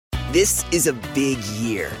This is a big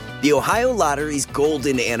year. The Ohio Lottery's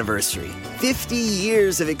golden anniversary. 50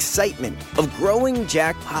 years of excitement, of growing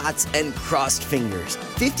jackpots and crossed fingers.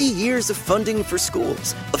 50 years of funding for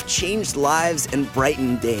schools, of changed lives and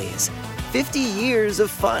brightened days. 50 years of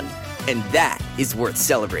fun, and that is worth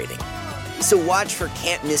celebrating. So watch for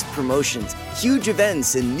can't-miss promotions, huge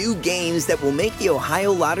events, and new games that will make the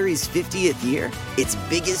Ohio Lottery's 50th year its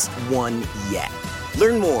biggest one yet.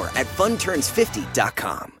 Learn more at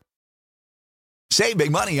funturns50.com. Save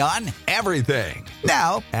big money on everything.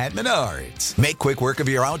 Now at Menards. Make quick work of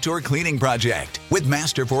your outdoor cleaning project with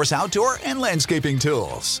Masterforce outdoor and landscaping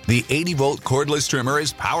tools. The 80-volt cordless trimmer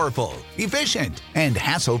is powerful, efficient, and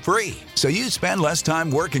hassle-free. So you spend less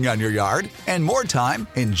time working on your yard and more time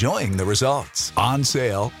enjoying the results. On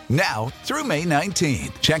sale now through May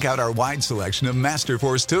 19th. Check out our wide selection of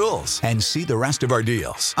Masterforce tools and see the rest of our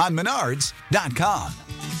deals on Menards.com.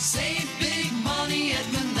 Save big money at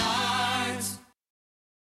Menards.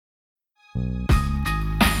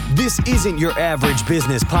 This isn't your average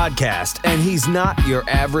business podcast, and he's not your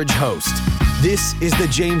average host. This is the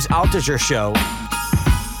James Altucher Show.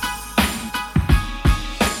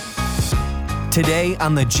 Today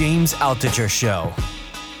on the James Altucher Show.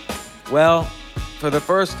 Well, for the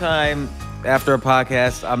first time after a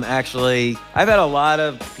podcast, I've had a lot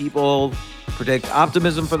of people predict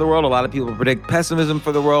optimism for the world. A lot of people predict pessimism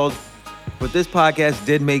for the world. But this podcast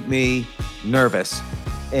did make me nervous.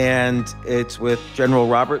 And it's with General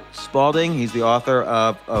Robert Spalding. He's the author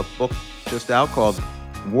of a book just out called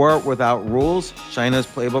War Without Rules, China's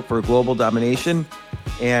Playbook for Global Domination.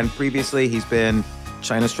 And previously, he's been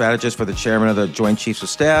China strategist for the chairman of the Joint Chiefs of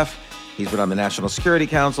Staff. He's been on the National Security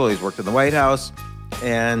Council. He's worked in the White House.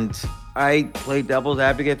 And I played devil's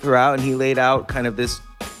advocate throughout, and he laid out kind of this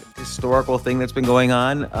historical thing that's been going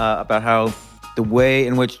on about how the way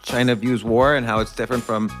in which China views war and how it's different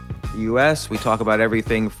from the U.S. We talk about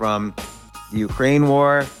everything from the Ukraine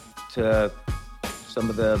war to some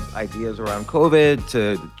of the ideas around COVID,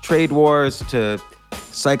 to trade wars, to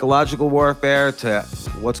psychological warfare, to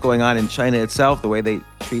what's going on in China itself, the way they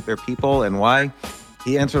treat their people and why.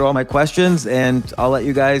 He answered all my questions, and I'll let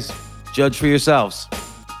you guys judge for yourselves.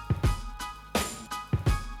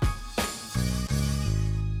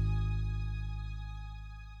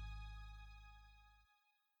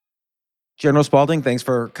 General Spalding, thanks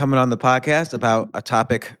for coming on the podcast about a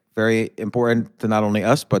topic very important to not only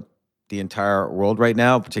us, but the entire world right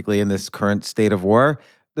now, particularly in this current state of war.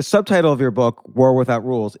 The subtitle of your book, War Without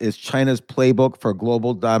Rules, is China's Playbook for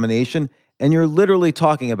Global Domination. And you're literally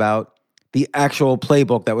talking about the actual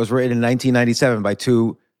playbook that was written in 1997 by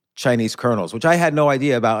two Chinese colonels, which I had no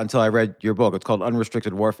idea about until I read your book. It's called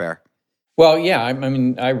Unrestricted Warfare. Well, yeah, I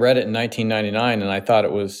mean, I read it in 1999 and I thought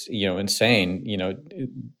it was, insane.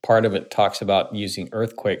 Part of it talks about using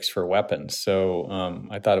earthquakes for weapons. So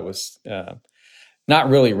I thought it was not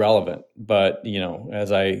really relevant. But,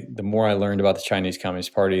 the more I learned about the Chinese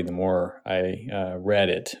Communist Party, the more I read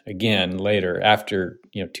it again later after,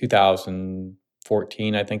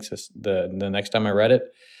 2014, I think is the next time I read it.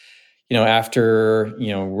 After,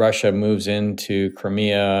 Russia moves into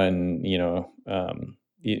Crimea and,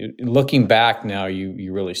 looking back now,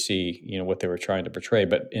 you really see, what they were trying to portray.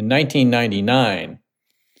 But in 1999,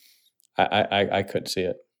 I couldn't see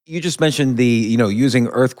it. You just mentioned the, using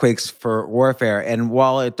earthquakes for warfare. And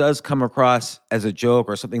while it does come across as a joke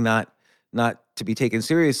or something not to be taken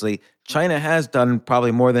seriously, China has done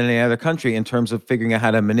probably more than any other country in terms of figuring out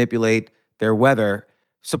how to manipulate their weather,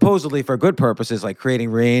 supposedly for good purposes, like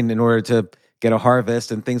creating rain in order to get a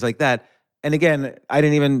harvest and things like that. And again, I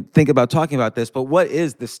didn't even think about talking about this, but what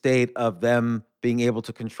is the state of them being able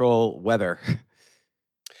to control weather?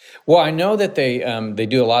 Well, I know that they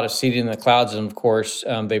do a lot of seeding in the clouds, and of course,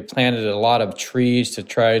 they planted a lot of trees to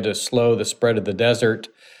try to slow the spread of the desert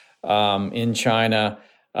in China.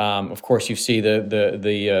 Of course, you see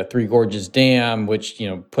the Three Gorges Dam, which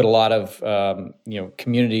put a lot of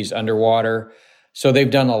communities underwater. So they've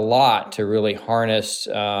done a lot to really harness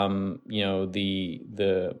the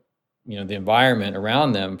environment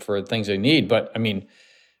around them for things they need. But I mean,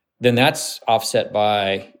 then that's offset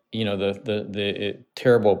by the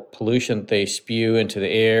terrible pollution they spew into the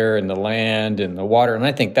air and the land and the water. And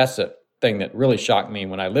I think that's the thing that really shocked me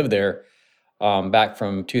when I lived there back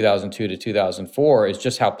from 2002 to 2004 is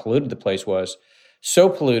just how polluted the place was. So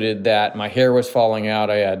polluted that my hair was falling out.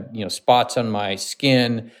 I had spots on my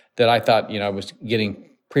skin that I thought I was getting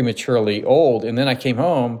prematurely old. And then I came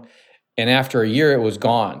home, and after a year, it was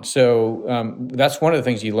gone. So that's one of the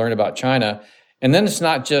things you learn about China. And then it's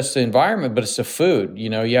not just the environment, but it's the food.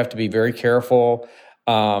 You have to be very careful.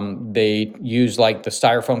 They use like the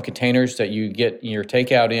styrofoam containers that you get your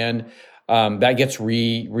takeout in. That gets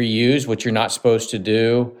reused, which you're not supposed to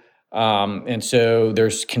do. And so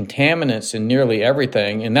there's contaminants in nearly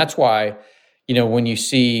everything. And that's why, when you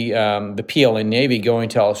see the PLA Navy going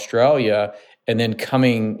to Australia and then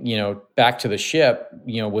coming, back to the ship,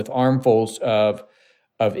 with armfuls of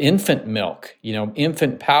infant milk,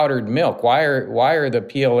 infant powdered milk. Why are the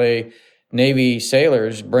PLA Navy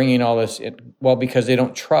sailors bringing all this in? Well, because they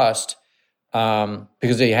don't trust,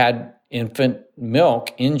 because they had infant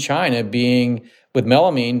milk in China with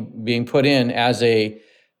melamine being put in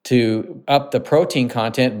to up the protein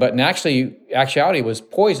content, but in actuality it was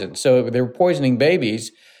poison. So they were poisoning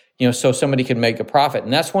babies, so somebody could make a profit.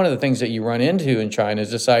 And that's one of the things that you run into in China,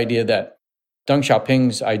 is this idea that Deng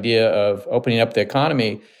Xiaoping's idea of opening up the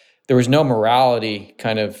economy, there was no morality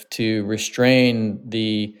kind of to restrain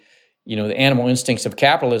the animal instincts of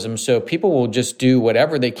capitalism. So people will just do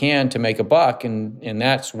whatever they can to make a buck. And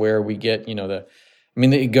that's where we get,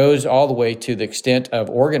 it goes all the way to the extent of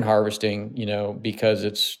organ harvesting,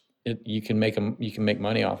 because you can make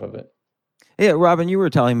money off of it. Yeah, Robin, you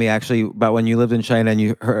were telling me actually about when you lived in China and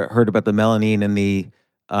you heard about the melamine and the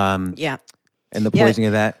and the poisoning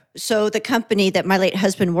of that. So the company that my late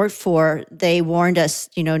husband worked for, they warned us,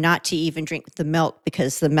 not to even drink the milk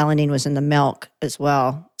because the melamine was in the milk as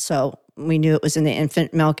well. So we knew it was in the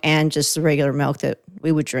infant milk and just the regular milk that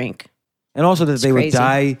we would drink. And also that they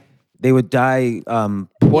would dye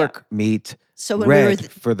pork meat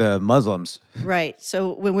red for the Muslims. Right.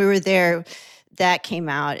 So when we were there, that came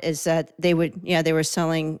out is that they were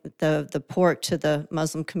selling the pork to the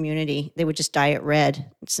Muslim community. They would just dye it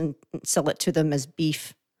red and sell it to them as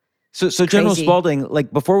beef. So General Spalding,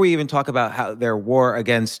 like before we even talk about how their war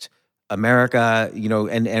against America,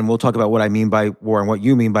 and we'll talk about what I mean by war and what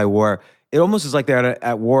you mean by war, it almost is like they're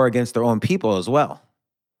at war against their own people as well.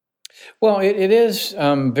 Well, it is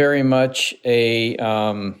very much the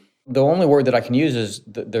only word that I can use is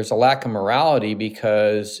there's a lack of morality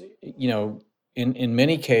because, in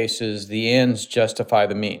many cases, the ends justify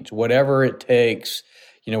the means. Whatever it takes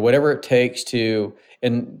to,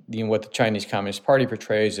 and what the Chinese Communist Party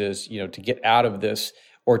portrays is, to get out of this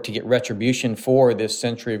or to get retribution for this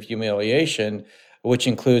century of humiliation, which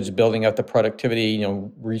includes building up the productivity,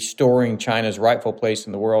 restoring China's rightful place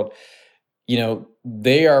in the world.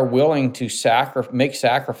 They are willing to make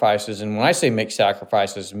sacrifices. And when I say make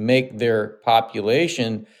sacrifices, make their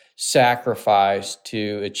population sacrifice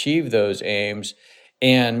to achieve those aims.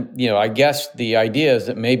 And, I guess the idea is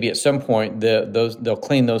that maybe at some point they'll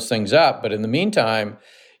clean those things up. But in the meantime,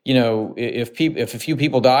 if a few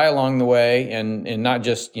people die along the way and not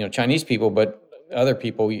just, Chinese people, but other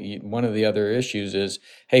people, one of the other issues is,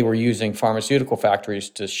 hey, we're using pharmaceutical factories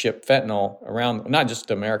to ship fentanyl around, not just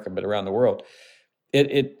to America, but around the world.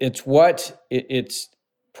 It's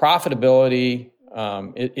profitability.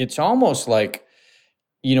 It's almost like,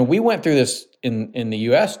 we went through this in the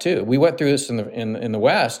U.S. too. We went through this in the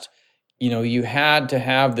West. You had to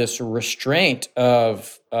have this restraint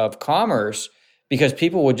of commerce because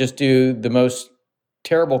people would just do the most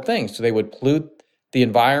terrible things. So they would pollute the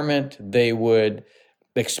environment. They would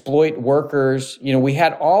exploit workers. We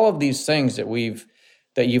had all of these things that you've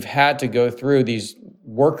had to go through, these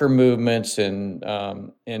worker movements and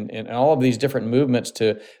all of these different movements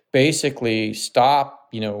to basically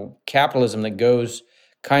stop, capitalism that goes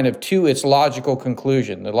kind of to its logical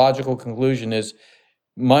conclusion. The logical conclusion is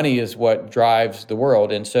money is what drives the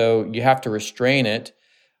world. And so you have to restrain it.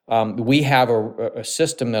 We have a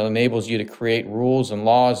system that enables you to create rules and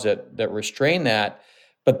laws that restrain that,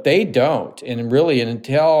 but they don't. And really,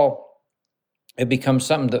 until it becomes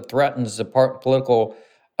something that threatens the political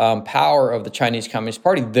power of the Chinese Communist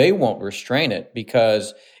Party, they won't restrain it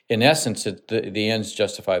because, in essence, the ends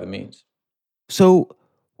justify the means. So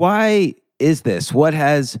why is this?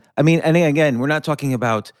 And again, we're not talking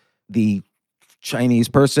about the Chinese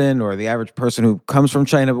person or the average person who comes from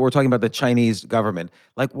China, but we're talking about the Chinese government.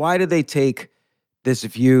 Like, why do they take this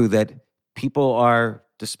view that people are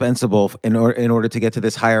dispensable in order to get to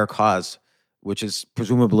this higher cause, which is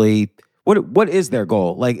presumably, what is their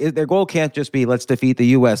goal? Like, their goal can't just be, let's defeat the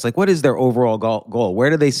U.S. Like, what is their overall goal? Where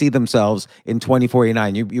do they see themselves in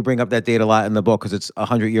 2049? You bring up that date a lot in the book because it's a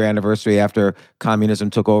 100-year anniversary after communism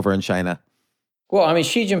took over in China. Well,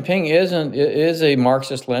 Xi Jinping is a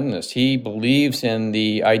Marxist-Leninist. He believes in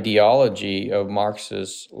the ideology of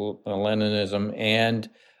Marxist-Leninism, and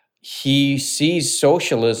he sees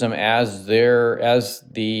socialism as the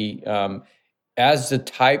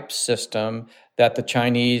type system that the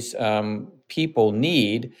Chinese people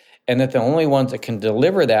need. and that the only ones that can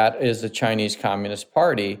deliver that is the Chinese Communist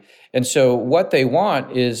Party. And so what they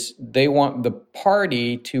want is they want the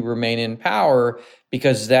party to remain in power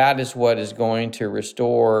because that is what is going to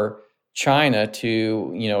restore China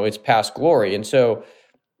to, its past glory. And so,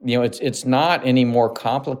 it's not any more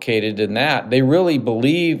complicated than that. They really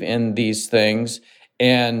believe in these things,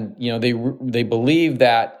 and they believe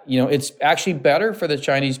that it's actually better for the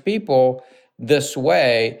Chinese people this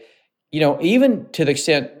way. Even to the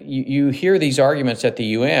extent you hear these arguments at the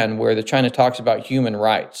UN where the China talks about human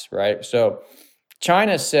rights, right? So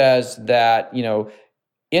China says that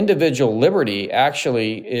individual liberty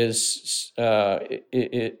actually is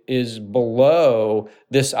below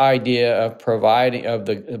this idea of providing of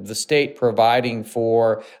the state providing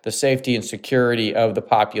for the safety and security of the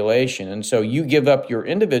population. And so you give up your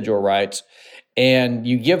individual rights, and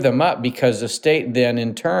you give them up because the state then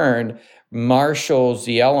in turn marshals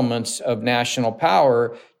the elements of national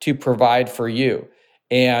power to provide for you.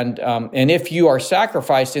 And if you are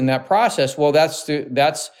sacrificed in that process, well,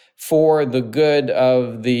 that's for the good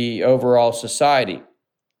of the overall society.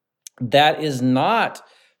 That is not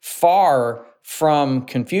far from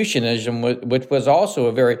Confucianism, which was also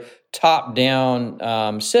a very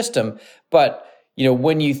top-down system. But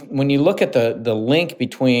when you look at the link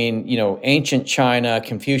between ancient China,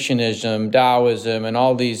 Confucianism, Taoism, and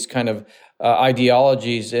all these kind of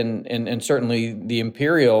ideologies, and certainly the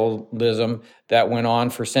imperialism that went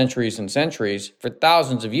on for centuries and centuries, for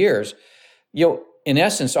thousands of years, in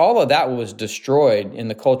essence, all of that was destroyed in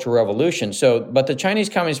the Cultural Revolution. But the Chinese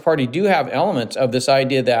Communist Party do have elements of this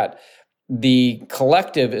idea that the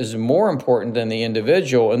collective is more important than the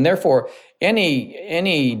individual, and therefore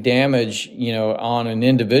any damage, on an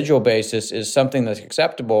individual basis is something that's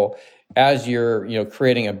acceptable as you're,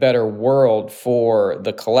 creating a better world for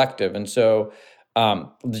the collective. And so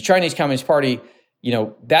the Chinese Communist Party,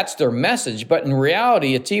 that's their message. But in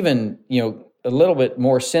reality, it's even, a little bit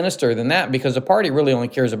more sinister than that, because the party really only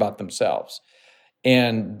cares about themselves,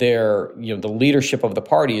 and the leadership of the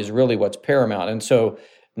party is really what's paramount. And so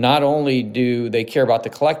not only do they care about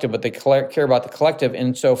the collective, but they care about the collective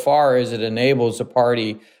insofar as it enables the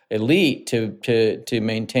party elite to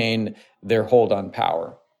maintain their hold on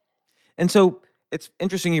power. And so it's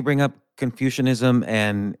interesting you bring up Confucianism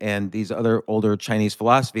and these other older Chinese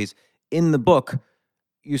philosophies. In the book,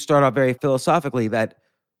 you start off very philosophically that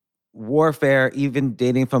warfare, even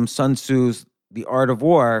dating from Sun Tzu's The Art of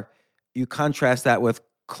War, you contrast that with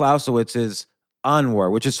Clausewitz's On War,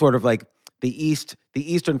 which is sort of like the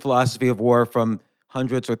Eastern philosophy of war from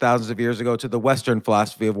hundreds or thousands of years ago to the Western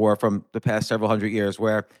philosophy of war from the past several hundred years,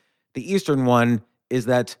 where the Eastern one is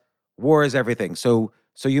that war is everything. So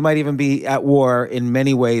you might even be at war in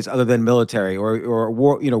many ways other than military, or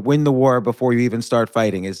war, win the war before you even start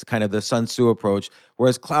fighting is kind of the Sun Tzu approach.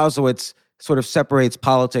 Whereas Clausewitz sort of separates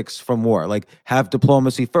politics from war, like have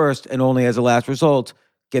diplomacy first and only as a last result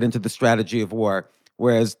get into the strategy of war.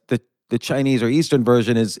 Whereas the Chinese or Eastern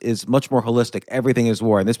version is much more holistic. Everything is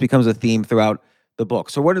war. And this becomes a theme throughout the book.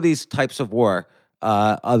 So what are these types of war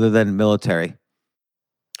other than military?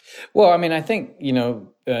 Well, I mean, I think,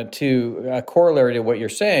 to a corollary to what you're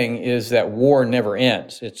saying is that war never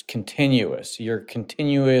ends. It's continuous. You're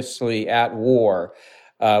continuously at war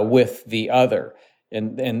with the other.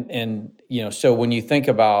 And so when you think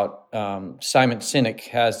about Simon Sinek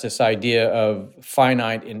has this idea of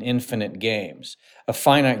finite and infinite games. A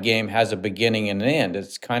finite game has a beginning and an end.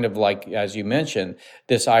 It's kind of like, as you mentioned,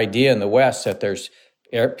 this idea in the West that there's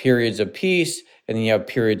periods of peace and then you have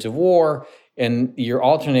periods of war, and you're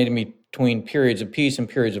alternating between periods of peace and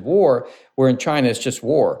periods of war, where in China it's just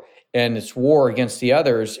war. And it's war against the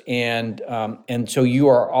others. And so you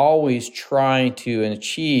are always trying to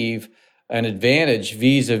achieve an advantage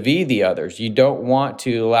vis-a-vis the others. You don't want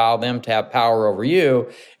to allow them to have power over you,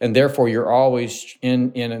 and therefore you're always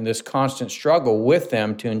in this constant struggle with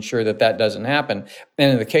them to ensure that doesn't happen.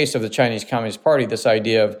 And in the case of the Chinese Communist Party, this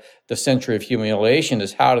idea of the century of humiliation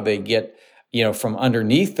is how do they get from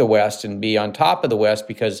underneath the West and be on top of the West,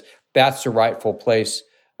 because that's the rightful place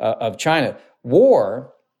of China.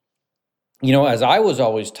 War, as I was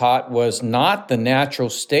always taught, was not the natural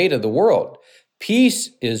state of the world. Peace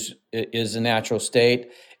is the natural state,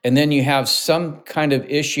 and then you have some kind of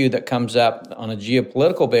issue that comes up on a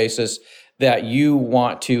geopolitical basis that you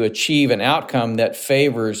want to achieve an outcome that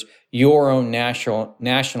favors your own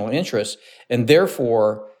national interests, and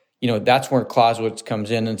therefore, that's where Clausewitz comes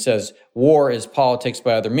in and says war is politics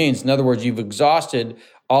by other means. In other words, you've exhausted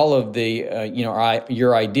all of the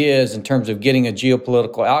your ideas in terms of getting a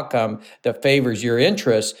geopolitical outcome that favors your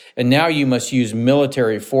interests, and now you must use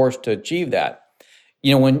military force to achieve that.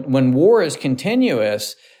 When war is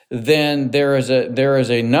continuous, then there is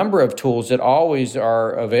a number of tools that always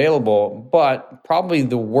are available, but probably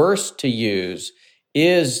the worst to use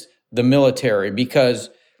is the military, because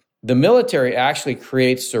the military actually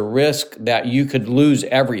creates the risk that you could lose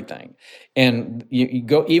everything. And you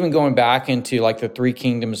go, even going back into like the Three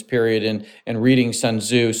Kingdoms period and reading Sun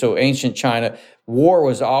Tzu. So ancient China, war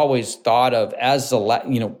was always thought of as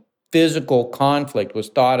physical conflict was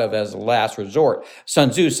thought of as the last resort.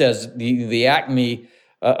 Sun Tzu says the acme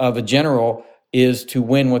of a general is to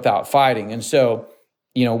win without fighting. And so,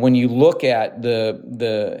 when you look at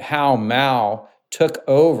the how Mao took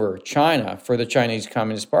over China for the Chinese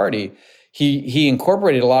Communist Party, he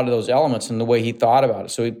incorporated a lot of those elements in the way he thought about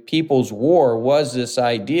it. So People's War was this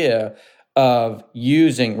idea of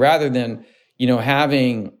using, rather than,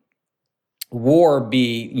 having war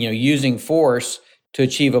be, using force to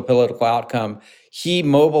achieve a political outcome, he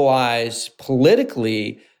mobilized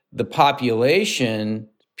politically the population,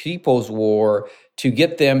 People's War, to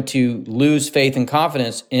get them to lose faith and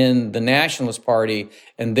confidence in the Nationalist Party,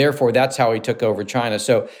 and therefore that's how he took over China.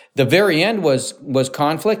 So the very end was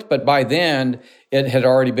conflict, but by then it had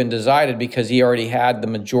already been decided because he already had the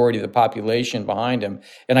majority of the population behind him.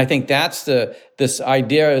 And I think that's this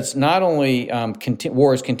idea. It's not only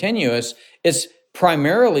war is continuous; it's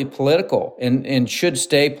primarily political and should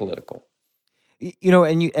stay political.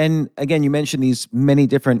 And again, you mentioned these many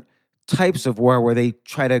different types of war where they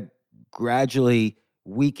try to gradually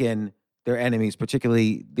weaken their enemies,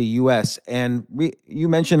 particularly the U.S. And you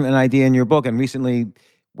mentioned an idea in your book, and recently,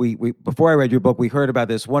 we before I read your book, we heard about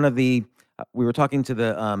this. We were talking to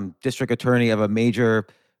the district attorney of a major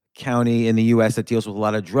county in the U.S. that deals with a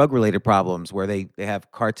lot of drug-related problems, where they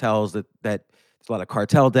have cartels that there's a lot of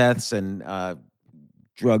cartel deaths and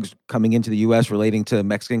drugs coming into the U.S. relating to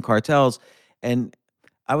Mexican cartels. And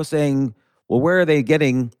I was saying, well, where are they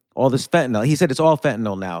getting all this fentanyl? He said it's all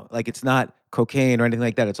fentanyl now. Like, it's not cocaine or anything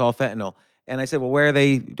like that. It's all fentanyl. And I said, well, where are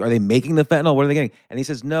they making the fentanyl? What are they getting? And he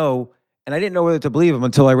says, no. And I didn't know whether to believe him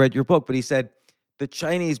until I read your book. But he said the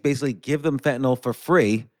Chinese basically give them fentanyl for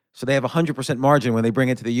free. So they have 100% margin when they bring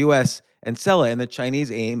it to the U.S. and sell it. And the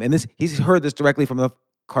Chinese aim, and he's heard this directly from the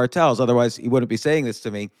cartels. Otherwise, he wouldn't be saying this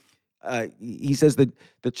to me. He says that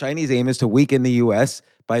the Chinese aim is to weaken the U.S.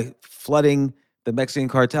 by flooding the Mexican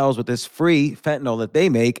cartels with this free fentanyl that they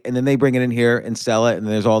make, and then they bring it in here and sell it, and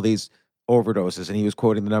there's all these overdoses. And he was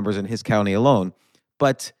quoting the numbers in his county alone.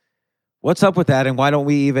 But what's up with that, and why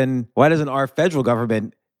doesn't our federal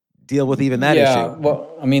government deal with even that issue? Yeah,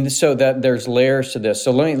 well, I mean, so that there's layers to this. So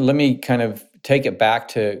let me kind of take it back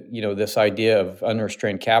to, this idea of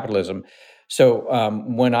unrestrained capitalism. So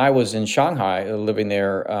when I was in Shanghai living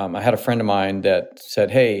there, I had a friend of mine that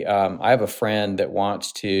said, hey, I have a friend that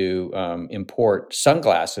wants to import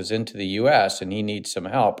sunglasses into the U.S. and he needs some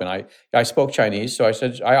help. And I spoke Chinese, so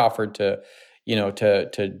I offered to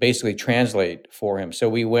basically translate for him. So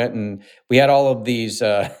we went and we had all of these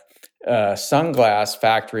sunglass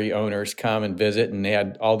factory owners come and visit, and they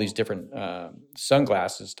had all these different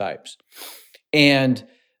sunglasses types. And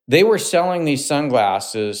they were selling these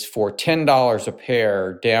sunglasses for $10 a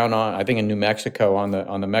pair down on, I think, in New Mexico on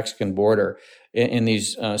the Mexican border in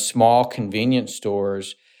these small convenience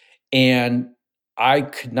stores. And I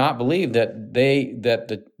could not believe that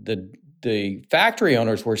the factory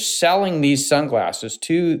owners were selling these sunglasses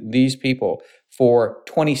to these people for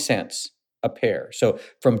 20 cents a pair. So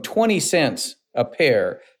from 20 cents a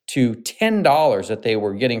pair to $10 that they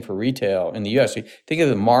were getting for retail in the U.S. So think of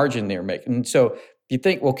the margin they're making. And so you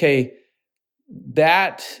think, okay,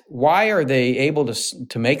 why are they able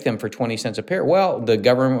to make them for 20 cents a pair? Well, the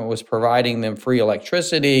government was providing them free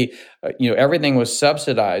electricity. Everything was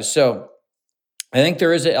subsidized. So I think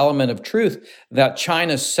there is an element of truth that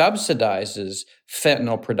China subsidizes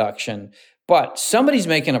fentanyl production, but somebody's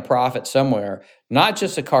making a profit somewhere, not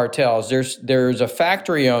just the cartels. There's a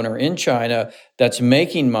factory owner in China that's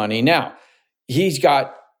making money. Now, he's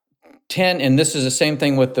got 10, and this is the same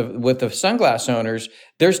thing with the sunglass owners.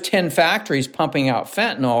 There's 10 factories pumping out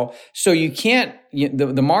fentanyl, so you can't.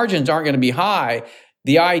 The margins aren't going to be high.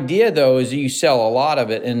 The idea, though, is that you sell a lot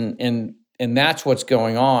of it, and that's what's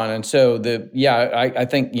going on. And so I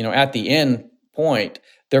think at the end point,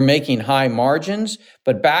 they're making high margins,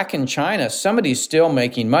 but back in China, somebody's still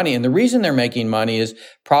making money, and the reason they're making money is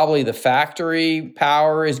probably the factory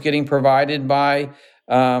power is getting provided by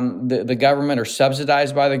the government or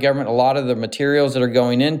subsidized by the government. A lot of the materials that are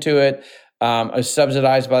going into it are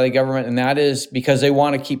subsidized by the government, and that is because they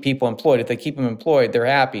want to keep people employed. If they keep them employed, they're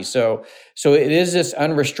happy. So it is this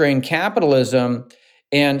unrestrained capitalism.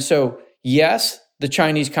 And so, yes, the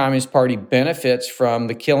Chinese Communist Party benefits from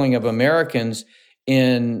the killing of Americans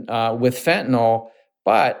with fentanyl,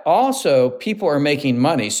 but also people are making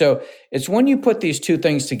money. So it's when you put these two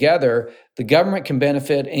things together, the government can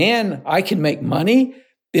benefit and I can make money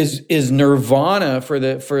is nirvana for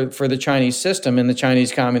the Chinese system and the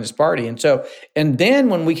Chinese Communist Party. And then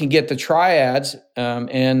when we can get the triads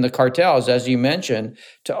and the cartels, as you mentioned,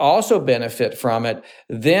 to also benefit from it,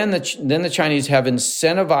 then the Chinese have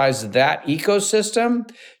incentivized that ecosystem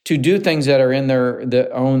to do things that are in their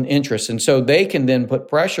own interests, and so they can then put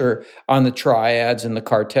pressure on the triads and the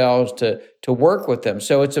cartels to work with them.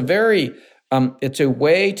 So it's it's a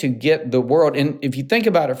way to get the world. And if you think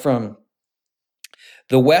about it from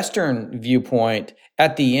the Western viewpoint,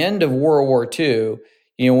 at the end of World War II,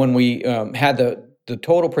 when we had the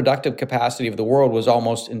total productive capacity of the world was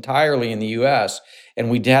almost entirely in the U.S., and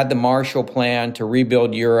we had the Marshall Plan to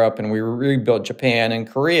rebuild Europe, and we rebuilt Japan and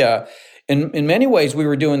Korea. In many ways, we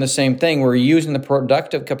were doing the same thing. We were using the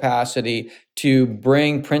productive capacity to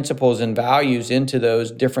bring principles and values into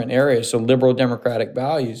those different areas, so liberal democratic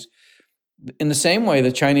values. In the same way,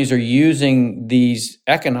 the Chinese are using these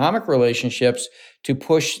economic relationships to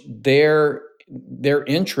push their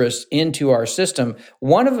interests into our system.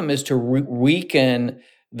 One of them is to weaken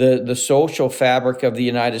the social fabric of the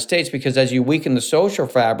United States, because as you weaken the social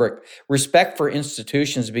fabric, respect for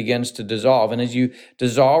institutions begins to dissolve. And as you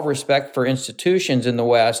dissolve respect for institutions in the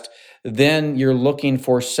West, then you're looking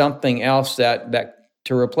for something else that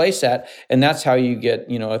to replace that, and that's how you get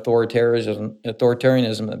authoritarianism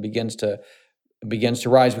that begins to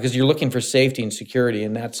rise, because you're looking for safety and security,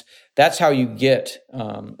 and that's how you get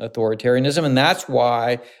authoritarianism, and that's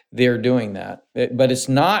why they're doing that. But it's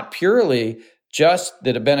not purely just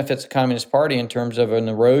that it benefits the Communist Party in terms of an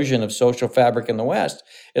erosion of social fabric in the West.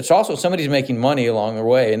 It's also somebody's making money along the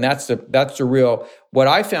way, and that's the real, what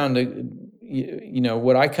I found,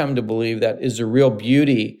 what I come to believe that is the real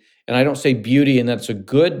beauty. And I don't say beauty and that's a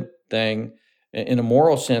good thing in a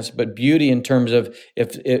moral sense, but beauty in terms of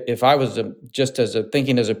if I was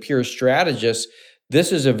thinking as a pure strategist,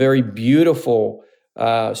 this is a very beautiful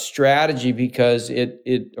strategy, because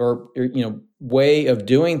way of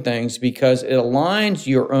doing things, because it aligns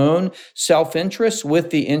your own self-interest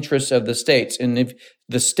with the interests of the states and if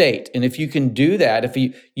you can do that, if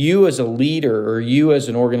you as a leader or you as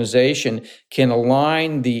an organization can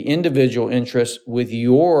align the individual interests with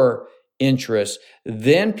your interests,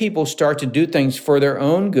 then people start to do things for their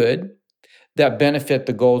own good that benefit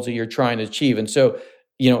the goals that you're trying to achieve. And so,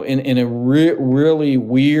 in a really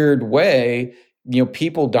weird way,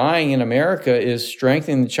 people dying in America is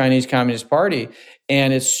strengthening the Chinese Communist Party,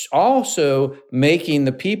 and it's also making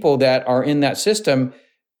the people that are in that system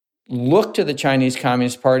look to the Chinese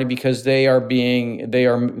Communist Party, because they are being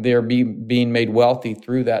made wealthy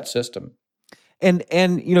through that system. And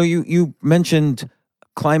you mentioned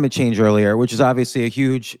climate change earlier, which is obviously a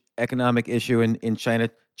huge economic issue in China.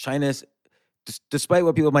 China's, despite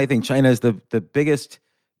what people might think, China is the biggest,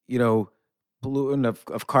 pollutant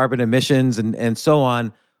of carbon emissions and so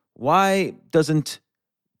on. Why doesn't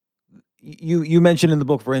you mentioned in the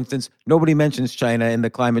book, for instance, nobody mentions China in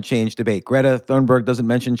the climate change debate. Greta Thunberg doesn't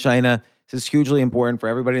mention China. This is hugely important for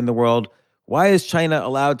everybody in the world. Why is China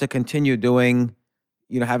allowed to continue doing,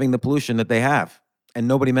 having the pollution that they have, and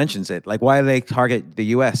nobody mentions it? Like, why do they target the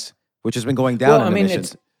U.S., which has been going down in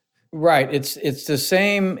emissions? Right. It's the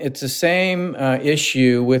same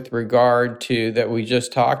issue with regard to that we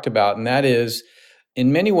just talked about, and that is,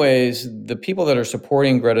 in many ways, the people that are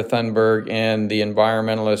supporting Greta Thunberg and the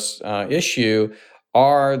environmentalist issue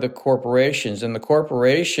are the corporations, and the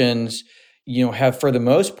corporations, have for the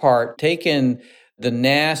most part taken the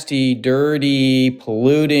nasty, dirty,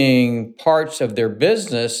 polluting parts of their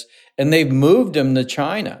business and they've moved them to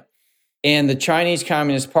China. And the Chinese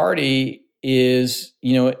Communist Party is,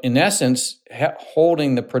 in essence,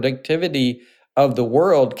 holding the productivity of the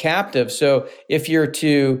world captive. So if you're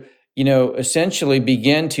to, essentially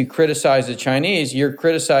begin to criticize the Chinese, you're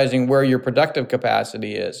criticizing where your productive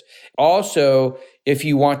capacity is. Also, if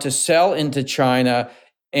you want to sell into China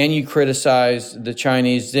and you criticize the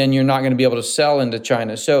Chinese, then you're not going to be able to sell into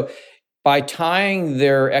China. So by tying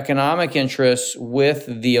their economic interests with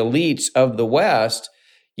the elites of the West,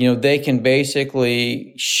 they can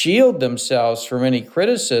basically shield themselves from any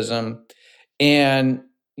criticism. And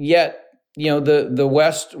yet, the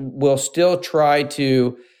West will still try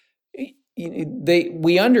to,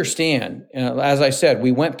 we understand, as I said,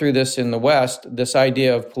 we went through this in the West, this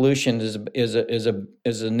idea of pollution is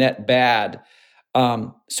a net bad.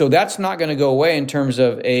 So that's not going to go away in terms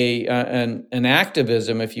of an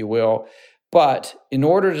activism, if you will. But in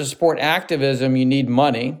order to support activism, you need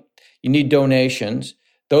money, you need donations.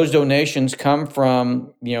 Those donations come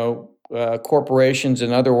from, corporations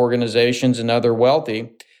and other organizations and other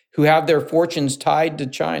wealthy who have their fortunes tied to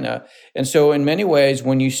China. And so in many ways,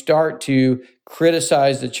 when you start to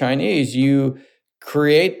criticize the Chinese, you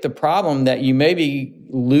create the problem that you may be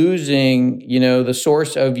losing, the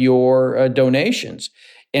source of your donations.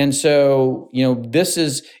 And so,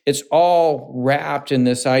 it's all wrapped in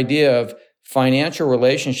this idea of financial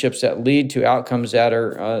relationships that lead to outcomes that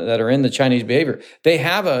are in the Chinese behavior. They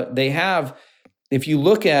have, if you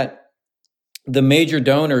look at the major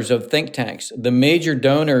donors of think tanks, the major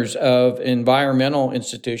donors of environmental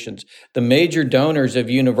institutions, the major donors of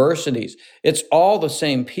universities, it's all the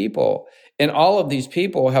same people. And all of these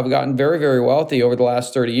people have gotten very, very wealthy over the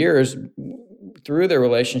last 30 years through their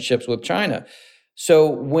relationships with China. So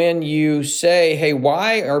when you say, hey,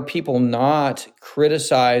 why are people not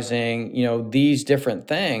criticizing, these different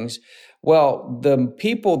things? Well, the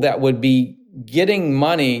people that would be getting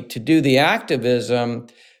money to do the activism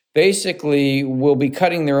basically will be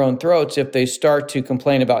cutting their own throats if they start to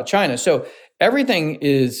complain about China. So everything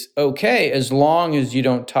is okay as long as you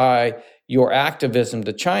don't tie your activism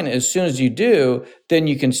to China. As soon as you do, then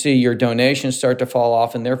you can see your donations start to fall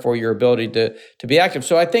off and therefore your ability to be active.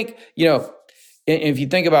 So I think, if you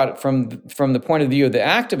think about it from the point of view of the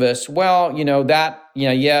activists, well,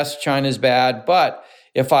 yes, China's bad, but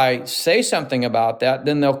if I say something about that,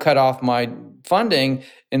 then they'll cut off my funding,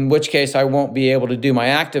 in which case I won't be able to do my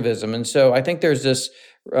activism. And so I think there's this,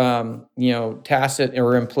 tacit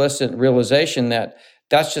or implicit realization that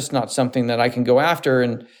that's just not something that I can go after.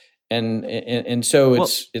 And so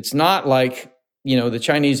it's not like, the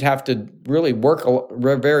Chinese have to really work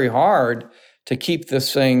very hard to keep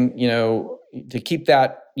this thing, to keep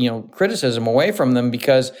that, criticism away from them,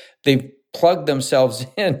 because they've plugged themselves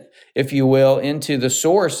in, if you will, into the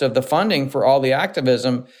source of the funding for all the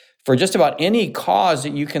activism for just about any cause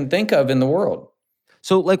that you can think of in the world.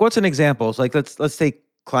 So, what's an example? So, let's take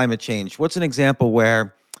climate change. What's an example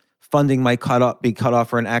where funding might be cut off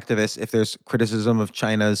for an activist if there's criticism of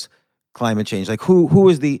China's climate change? Who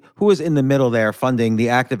is in the middle there funding the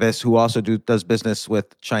activists who also does business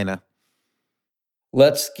with China?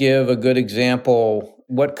 Let's give a good example.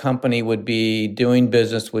 What company would be doing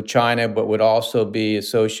business with China, but would also be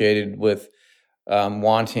associated with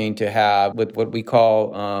wanting to have with what we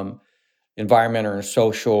call environmental and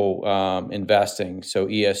social investing, so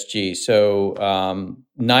ESG. So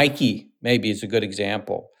Nike maybe is a good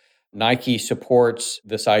example. Nike supports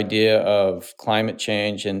this idea of climate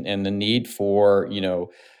change and the need for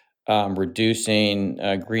reducing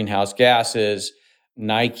greenhouse gases.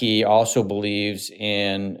 Nike also believes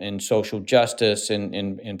in social justice and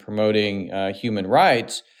in promoting human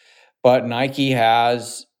rights, but Nike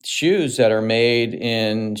has shoes that are made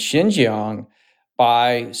in Xinjiang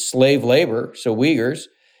by slave labor, so Uyghurs,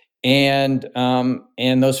 and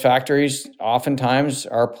those factories oftentimes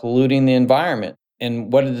are polluting the environment.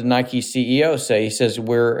 And what did the Nike CEO say? He says,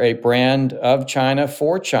 "We're a brand of China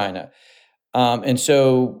for China," and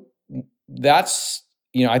so that's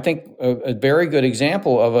I think a very good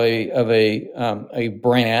example of a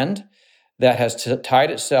brand that has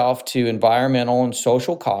tied itself to environmental and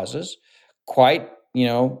social causes quite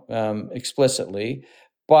explicitly,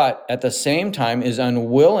 but at the same time is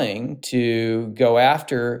unwilling to go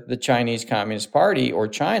after the Chinese Communist Party or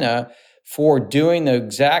China for doing the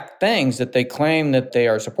exact things that they claim that they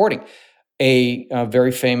are supporting. A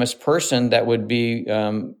very famous person that would be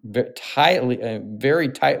very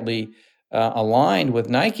tightly aligned with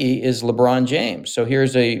Nike is LeBron James. So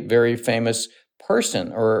here's a very famous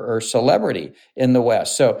person or celebrity in the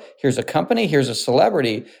West. So here's a company, here's a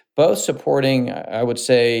celebrity, both supporting, I would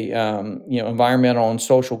say, environmental and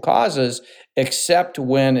social causes, except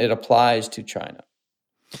when it applies to China.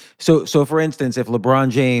 So for instance, if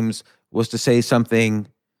LeBron James was to say something,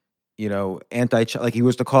 like he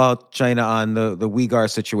was to call out China on the Uyghur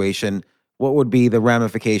situation, what would be the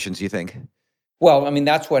ramifications, you think? Well, I mean,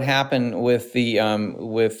 that's what happened with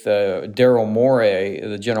Daryl Morey,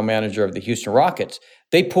 the general manager of the Houston Rockets.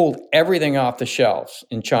 They pulled everything off the shelves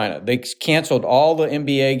in China. They canceled all the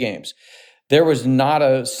NBA games. There was not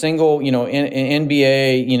a single,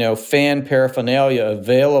 NBA, fan paraphernalia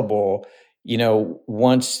available,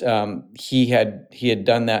 once he had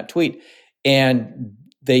done that tweet. And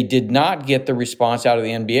they did not get the response out of the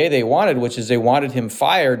NBA they wanted, which is they wanted him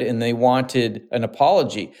fired and they wanted an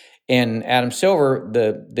apology. And Adam Silver,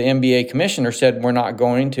 the NBA commissioner, said, we're not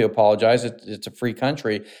going to apologize. It's a free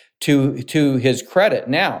country, to his credit.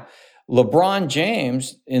 Now, LeBron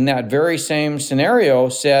James, in that very same scenario,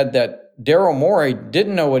 said that Daryl Morey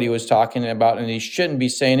didn't know what he was talking about and he shouldn't be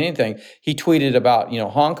saying anything. He tweeted about,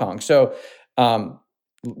 Hong Kong. So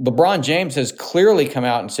LeBron James has clearly come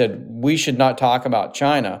out and said we should not talk about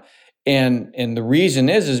China. And the reason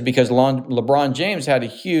is because LeBron James had a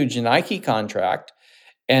huge Nike contract,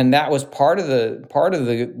 and that was part of the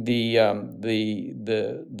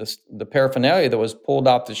paraphernalia that was pulled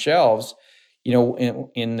off the shelves,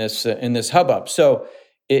 in this hubbub. So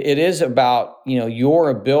it is about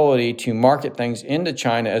your ability to market things into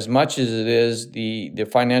China as much as it is the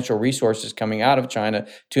financial resources coming out of China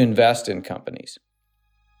to invest in companies.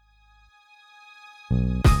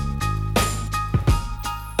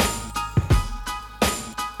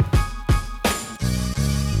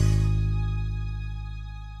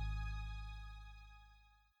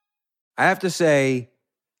 I have to say,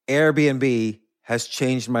 Airbnb has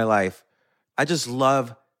changed my life. I just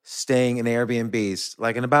love staying in Airbnbs.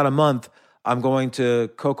 Like in about a month, I'm going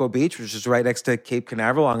to Cocoa Beach, which is right next to Cape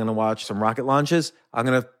Canaveral. I'm going to watch some rocket launches. I'm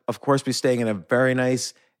going to, of course, be staying in a very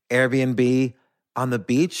nice Airbnb on the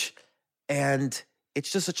beach. And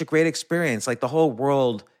it's just such a great experience. Like the whole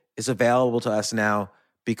world is available to us now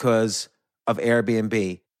because of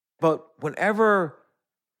Airbnb. But whenever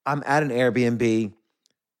I'm at an Airbnb,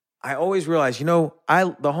 I always realize, the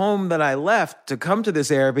home that I left to come to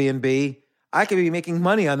this Airbnb, I could be making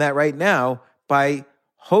money on that right now by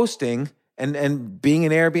hosting and being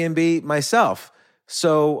an Airbnb myself.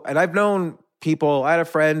 So, and I've known people, I had a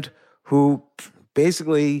friend who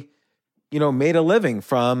basically, made a living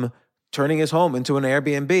from turning his home into an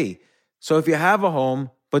Airbnb. So if you have a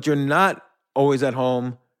home, but you're not always at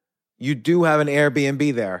home, you do have an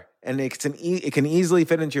Airbnb there. And it can easily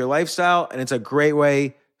fit into your lifestyle, and it's a great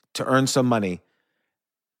way to earn some money.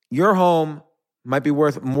 Your home might be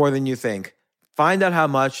worth more than you think. Find out how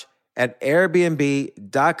much at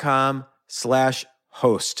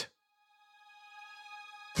airbnb.com/host.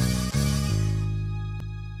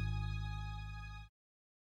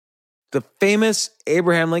 The famous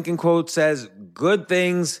Abraham Lincoln quote says, "Good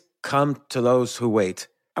things come to those who wait."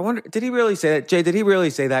 I wonder, did he really say that? Jay, did he really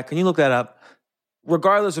say that? Can you look that up?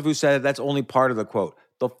 Regardless of who said it, that's only part of the quote.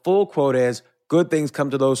 The full quote is, "Good things come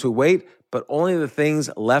to those who wait, but only the things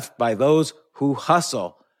left by those who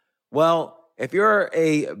hustle." Well, if you're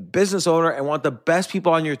a business owner and want the best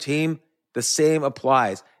people on your team, the same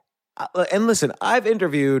applies. And listen, I've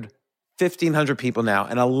interviewed 1,500 people now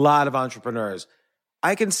and a lot of entrepreneurs.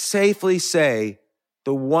 I can safely say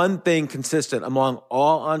the one thing consistent among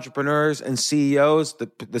all entrepreneurs and CEOs,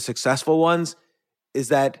 the successful ones, is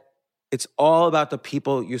that it's all about the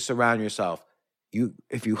people you surround yourself.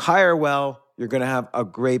 If you hire well, you're going to have a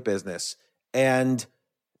great business. And,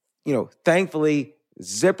 thankfully,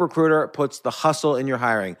 ZipRecruiter puts the hustle in your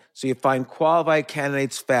hiring. So you find qualified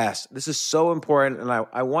candidates fast. This is so important, and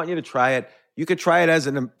I want you to try it. You could try it as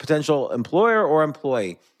a potential employer or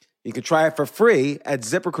employee. You could try it for free at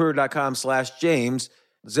ZipRecruiter.com/James.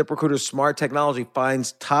 ZipRecruiter's smart technology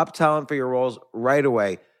finds top talent for your roles right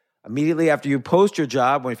away. Immediately after you post your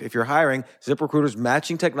job, if you're hiring, ZipRecruiter's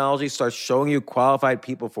matching technology starts showing you qualified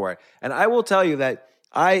people for it. And I will tell you that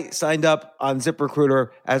I signed up on ZipRecruiter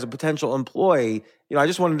as a potential employee. I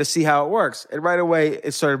just wanted to see how it works. And right away,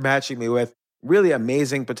 it started matching me with really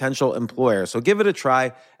amazing potential employers. So give it a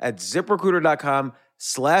try at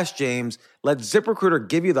ZipRecruiter.com/James. Let ZipRecruiter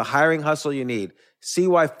give you the hiring hustle you need. See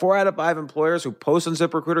why 4 out of 5 employers who post on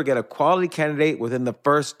ZipRecruiter get a quality candidate within the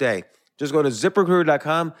first day. Just go to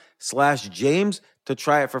ZipRecruiter.com/James to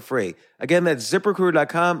try it for free. Again, that's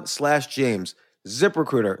ZipRecruiter.com/James.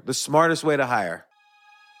 ZipRecruiter, the smartest way to hire.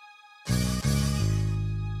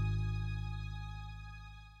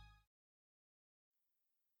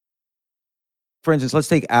 For instance, let's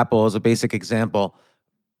take Apple as a basic example.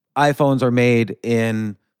 iPhones are made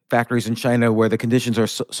in factories in China where the conditions are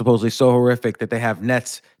supposedly so horrific that they have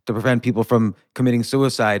nets to prevent people from committing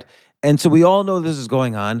suicide. And so we all know this is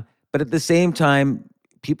going on. But at the same time,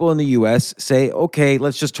 people in the US say, okay,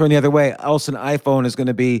 let's just turn the other way. Else an iPhone is going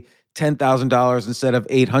to be $10,000 instead of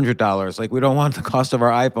 $800. Like, we don't want the cost of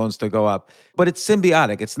our iPhones to go up. But it's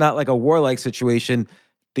symbiotic. It's not like a warlike situation.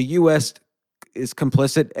 The US is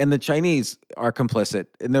complicit and the Chinese are complicit.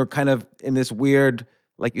 And they're kind of in this weird,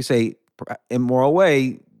 like you say, immoral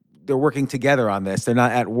way. They're working together on this. They're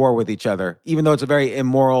not at war with each other, even though it's a very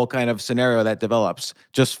immoral kind of scenario that develops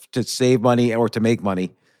just to save money or to make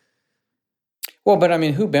money. Well, but I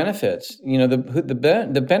mean, who benefits?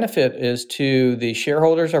 The benefit is to the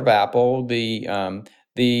shareholders of Apple, the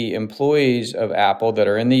employees of Apple that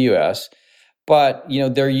are in the U.S. But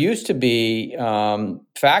there used to be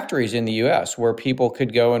factories in the U.S. where people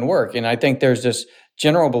could go and work, and I think there's this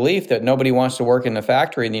general belief that nobody wants to work in a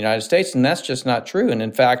factory in the United States, and that's just not true. And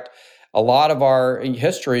in fact, a lot of our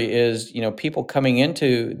history is, people coming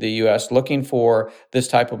into the U.S. looking for this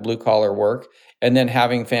type of blue collar work, and then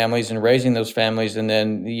having families and raising those families, and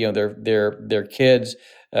then their kids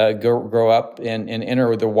grow up and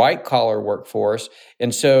enter the white collar workforce,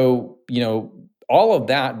 and so all of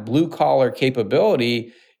that blue collar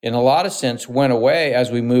capability, in a lot of sense, went away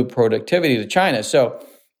as we moved productivity to China. So,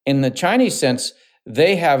 in the Chinese sense,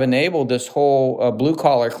 they have enabled this whole blue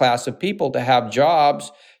collar class of people to have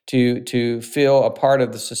jobs, to feel a part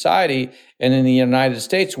of the society. And in the United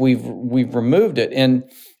States, we've removed it. And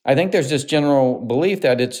I think there's this general belief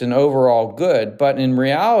that it's an overall good. But in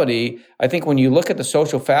reality, I think when you look at the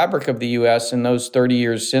social fabric of the U.S. in those 30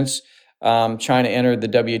 years since China entered the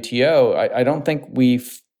WTO, I don't think we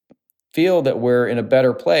feel that we're in a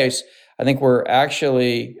better place. I think we're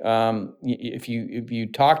actually, if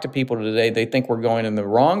you talk to people today, they think we're going in the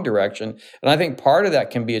wrong direction. And I think part of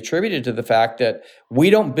that can be attributed to the fact that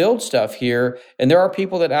we don't build stuff here. And there are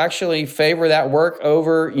people that actually favor that work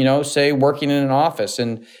over, say, working in an office.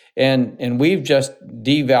 And we've just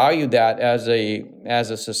devalued that as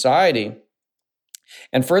a society.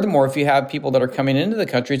 And furthermore, if you have people that are coming into the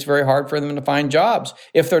country, it's very hard for them to find jobs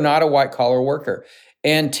if they're not a white collar worker.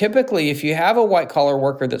 And typically, if you have a white collar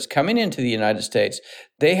worker that's coming into the United States,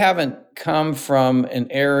 they haven't come from an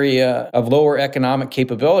area of lower economic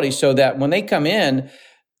capability, so that when they come in,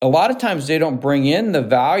 a lot of times they don't bring in the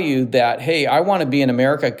value that, hey, I want to be in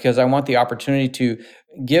America because I want the opportunity to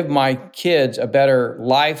give my kids a better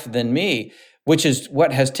life than me, which is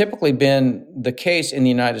what has typically been the case in the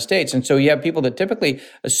United States. And so you have people that typically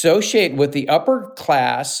associate with the upper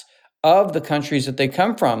class of the countries that they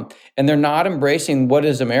come from, and they're not embracing what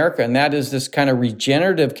is America, and that is this kind of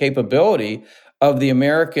regenerative capability of the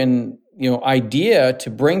American, idea to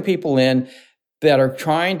bring people in that are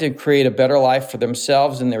trying to create a better life for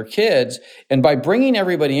themselves and their kids. And by bringing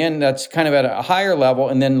everybody in, that's kind of at a higher level,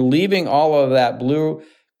 and then leaving all of that blue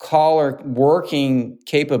collar working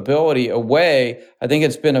capability away, I think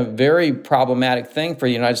it's been a very problematic thing for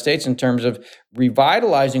the United States in terms of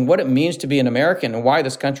revitalizing what it means to be an American and why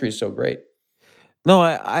this country is so great. No,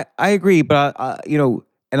 I agree, but and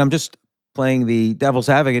I'm just playing the devil's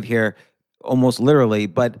advocate here, almost literally.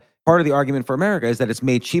 But part of the argument for America is that it's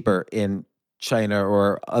made cheaper in China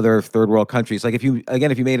or other third world countries. Like if you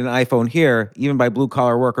made an iPhone here, even by blue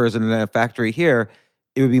collar workers in a factory here,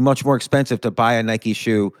 it would be much more expensive to buy a Nike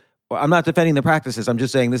shoe. I'm not defending the practices. I'm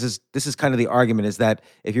just saying this is kind of the argument, is that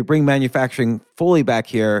if you bring manufacturing fully back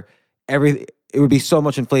here, it would be so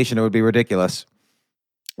much inflation, it would be ridiculous.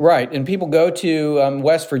 Right, and people go to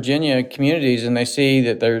West Virginia communities and they see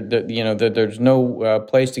that that there's no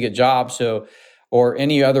place to get jobs, or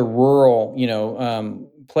any other rural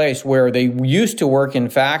place where they used to work in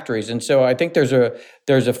factories. And so I think there's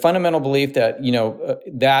a fundamental belief that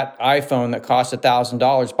that iPhone that costs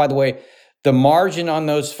 $1,000. By the way, the margin on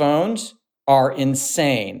those phones are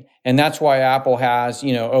insane, and that's why Apple has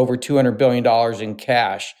over $200 billion in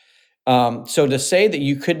cash. So to say that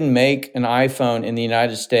you couldn't make an iPhone in the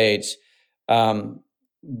United States,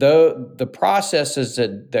 the processes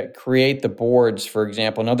that create the boards, for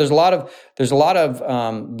example. Now, there's a lot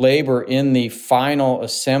of labor in the final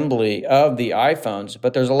assembly of the iPhones,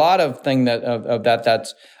 but there's a lot of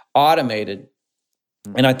that's automated.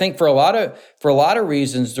 And I think for a lot of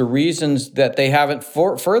reasons, the reasons that they haven't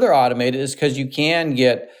further automated is because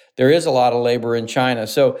there is a lot of labor in China.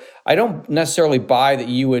 So I don't necessarily buy that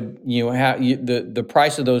the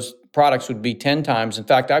price of those products would be 10 times. In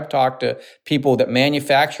fact, I've talked to people that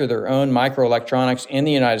manufacture their own microelectronics in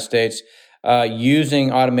the United States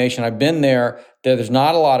using automation. I've been there. There's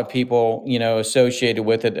not a lot of people, associated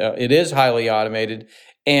with it. It is highly automated.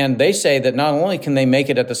 And they say that not only can they make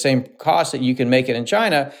it at the same cost that you can make it in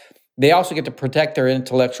China, they also get to protect their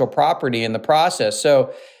intellectual property in the process.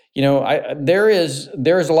 So, there is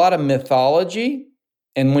a lot of mythology.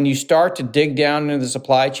 And when you start to dig down into the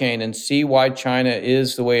supply chain and see why China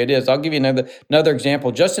is the way it is, I'll give you another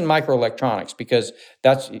example just in microelectronics, because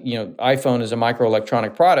that's, iPhone is a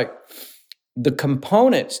microelectronic product. The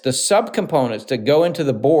components, the subcomponents that go into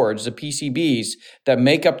the boards, the PCBs that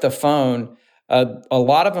make up the phone, a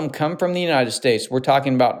lot of them come from the United States. We're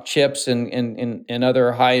talking about chips and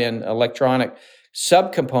other high-end electronic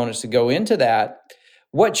subcomponents that go into that.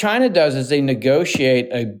 What China does is they negotiate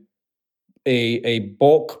a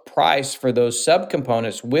bulk price for those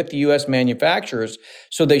subcomponents with U.S. manufacturers.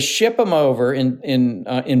 So they ship them over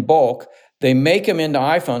in bulk. They make them into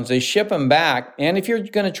iPhones. They ship them back. And if you're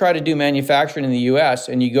going to try to do manufacturing in the U.S.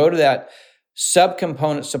 and you go to that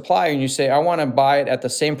subcomponent supplier and you say, I want to buy it at the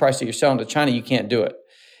same price that you're selling to China, you can't do it.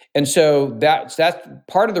 And so that's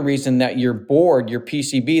part of the reason that your board, your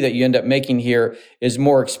PCB that you end up making here is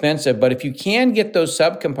more expensive. But if you can get those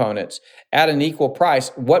subcomponents at an equal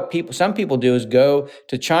price, some people do is go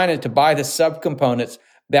to China to buy the subcomponents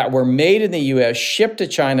that were made in the US, shipped to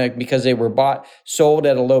China because they were sold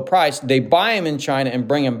at a low price. They buy them in China and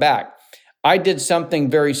bring them back. I did something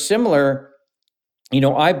very similar.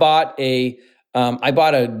 I bought a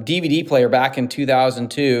DVD player back in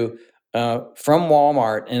 2002 from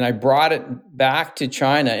Walmart, and I brought it back to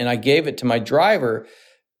China, and I gave it to my driver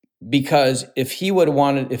because if he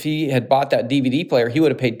had bought that DVD player, he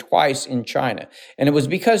would have paid twice in China. And it was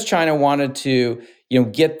because China wanted to,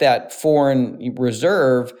 get that foreign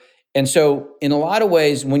reserve. And so in a lot of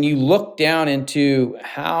ways, when you look down into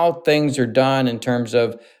how things are done in terms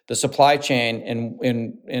of the supply chain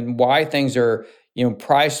and why things are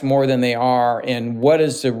priced more than they are, and what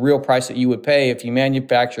is the real price that you would pay if you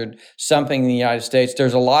manufactured something in the United States,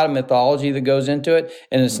 there's a lot of mythology that goes into it,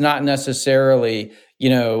 and it's not necessarily,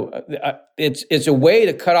 it's a way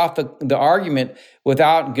to cut off the argument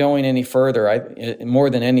without going any further, more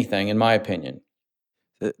than anything, in my opinion.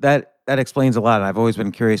 That explains a lot, and I've always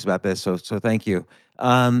been curious about this, so thank you.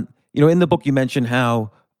 In the book you mentioned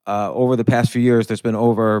how over the past few years there's been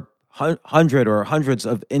over hundreds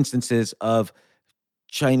of instances of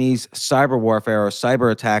Chinese cyber warfare or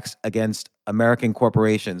cyber attacks against American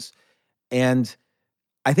corporations. And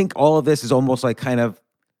I think all of this is almost like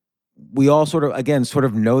we all sort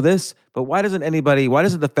of know this, but why doesn't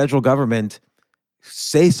the federal government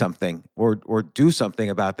say something or do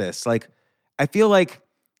something about this? Like, I feel like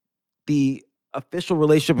the official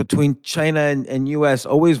relationship between China and US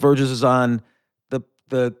always verges on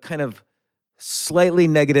the kind of slightly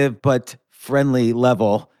negative but friendly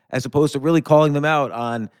level, as opposed to really calling them out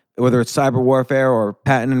on whether it's cyber warfare or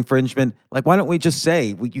patent infringement. Like, why don't we just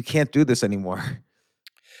say, you can't do this anymore?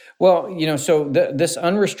 Well, so this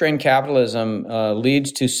unrestrained capitalism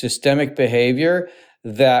leads to systemic behavior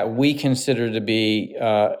that we consider to be,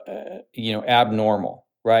 abnormal,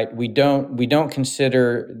 right? We don't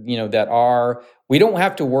consider, we don't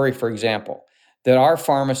have to worry, for example, that our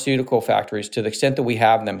pharmaceutical factories, to the extent that we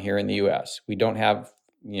have them here in the U.S., we don't have,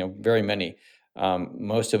 very many.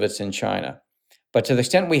 Most of it's in China. But to the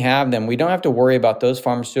extent we have them, we don't have to worry about those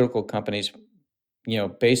pharmaceutical companies,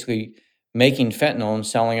 basically making fentanyl and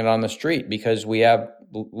selling it on the street because we have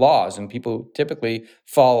laws and people typically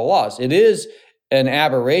follow laws. It is an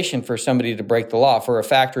aberration for somebody to break the law. For a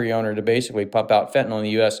factory owner to basically pump out fentanyl in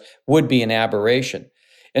the U.S. would be an aberration.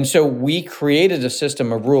 And so we created a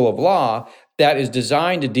system of rule of law that is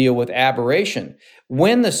designed to deal with aberration.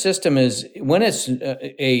 When it's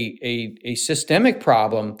a systemic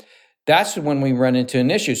problem, that's when we run into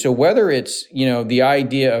an issue. So whether it's, the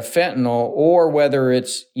idea of fentanyl or whether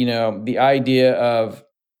it's, the idea of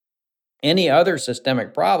any other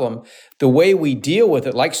systemic problem, the way we deal with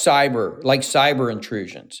it, like cyber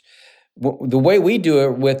intrusions, the way we do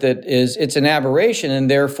it with it is it's an aberration, and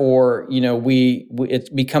therefore,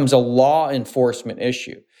 it becomes a law enforcement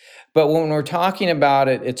issue. But when we're talking about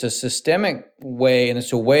it, it's a systemic way, and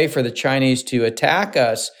it's a way for the Chinese to attack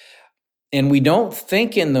us, and we don't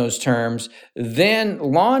think in those terms, then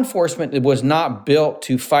law enforcement was not built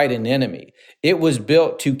to fight an enemy. It was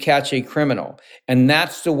built to catch a criminal. And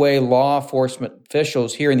that's the way law enforcement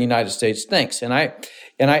officials here in the United States thinks. And I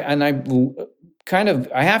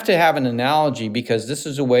have to have an analogy because this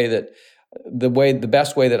is the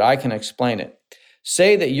best way that I can explain it.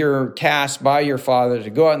 Say that you're tasked by your father to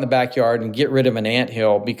go out in the backyard and get rid of an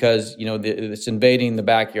anthill because, it's invading the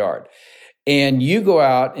backyard. And you go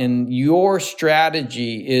out and your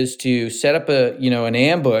strategy is to set up an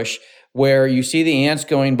ambush where you see the ants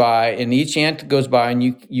going by, and each ant goes by and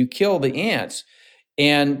you kill the ants.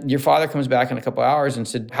 And your father comes back in a couple of hours and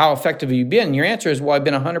said, "How effective have you been?" And your answer is, "Well, I've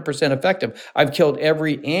been 100% effective. I've killed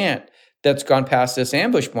every ant that's gone past this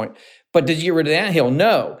ambush point." But did you get rid of the anthill?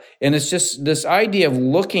 No. And it's just this idea of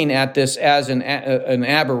looking at this as an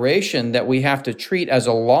aberration that we have to treat as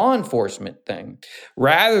a law enforcement thing,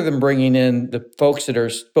 rather than bringing in the folks that are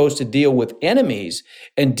supposed to deal with enemies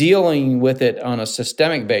and dealing with it on a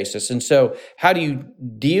systemic basis. And so how do you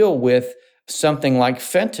deal with something like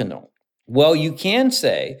fentanyl? Well, you can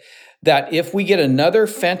say that if we get another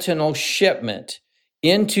fentanyl shipment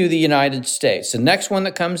into the United States, the next one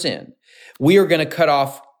that comes in, we are going to cut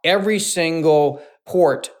off every single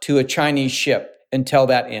port to a Chinese ship until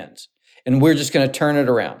that ends. And we're just going to turn it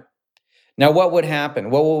around. Now, what would happen?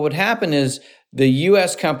 Well, what would happen is the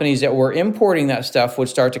U.S. companies that were importing that stuff would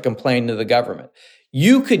start to complain to the government.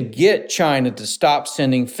 You could get China to stop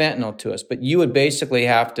sending fentanyl to us, but you would basically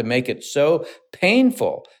have to make it so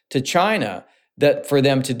painful to China that for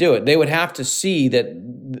them to do it. They would have to see that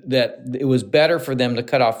it was better for them to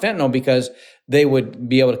cut off fentanyl because they would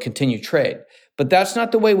be able to continue trade. But that's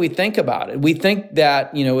not the way we think about it. We think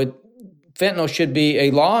that, fentanyl should be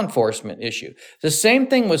a law enforcement issue. The same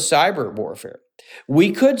thing with cyber warfare.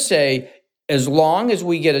 We could say, as long as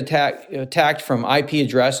we get attacked from IP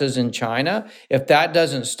addresses in China, if that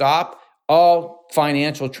doesn't stop, all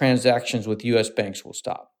financial transactions with U.S. banks will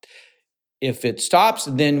stop. If it stops,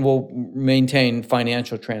 then we'll maintain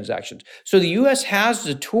financial transactions. So the U.S. has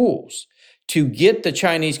the tools to get the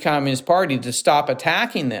Chinese Communist Party to stop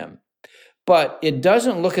attacking them. But it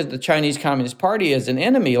doesn't look at the Chinese Communist Party as an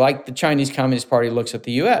enemy like the Chinese Communist Party looks at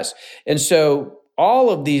the U.S. And so all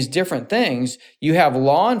of these different things, you have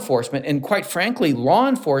law enforcement, and quite frankly, law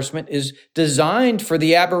enforcement is designed for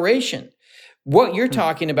the aberration. What you're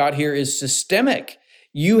talking about here is systemic.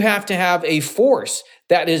 You have to have a force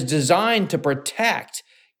that is designed to protect,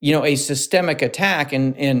 a systemic attack,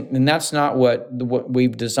 and that's not what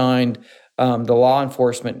we've designed the law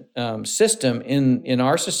enforcement system in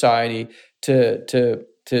our society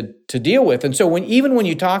to deal with. And so even when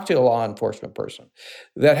you talk to a law enforcement person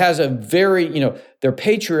that has a very, they're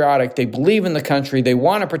patriotic, they believe in the country, they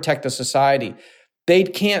want to protect the society, they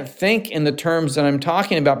can't think in the terms that I'm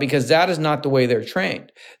talking about because that is not the way they're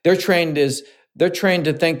trained. They're trained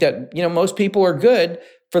to think that, most people are good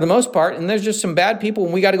for the most part, and there's just some bad people,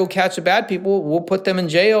 and we got to go catch the bad people. We'll put them in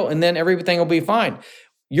jail, and then everything will be fine.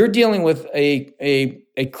 You're dealing with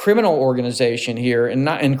a criminal organization here,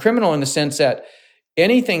 and criminal in the sense that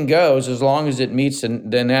anything goes as long as it meets the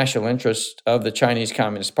national interest of the Chinese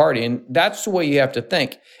Communist Party, and that's the way you have to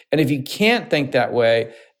think. And if you can't think that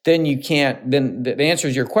way, then you can't. Then that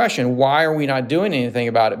answers your question: why are we not doing anything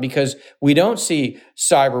about it? Because we don't see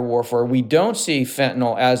cyber warfare, we don't see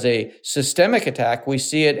fentanyl as a systemic attack. We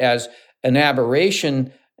see it as an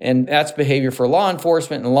aberration. And that's behavior for law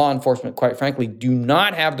enforcement, and law enforcement, quite frankly, do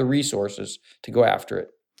not have the resources to go after it.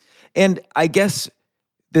 And I guess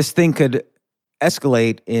this thing could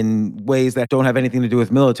escalate in ways that don't have anything to do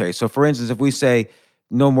with military. So for instance, if we say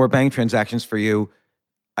no more bank transactions for you,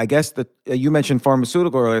 I guess you mentioned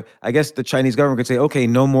pharmaceutical earlier. I guess the Chinese government could say, okay,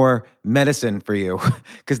 no more medicine for you,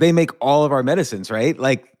 because they make all of our medicines, right?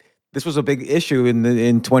 Like this was a big issue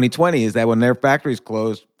in 2020 is that when their factories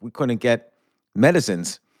closed, we couldn't get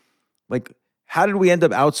medicines. Like, how did we end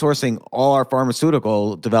up outsourcing all our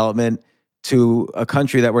pharmaceutical development to a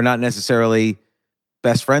country that we're not necessarily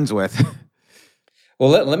best friends with? Well,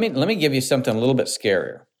 let me give you something a little bit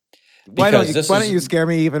scarier. Why don't you scare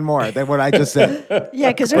me even more than what I just said? Yeah,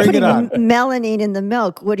 because they're putting melamine in the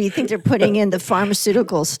milk. What do you think they're putting in the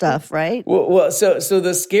pharmaceutical stuff, right? Well, so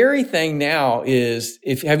the scary thing now is,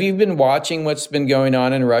 have you been watching what's been going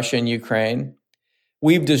on in Russia and Ukraine?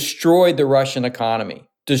 We've destroyed the Russian economy.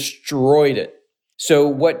 Destroyed it. So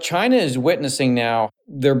what China is witnessing now,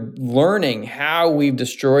 they're learning how we've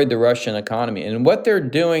destroyed the Russian economy. And what they're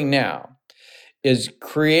doing now is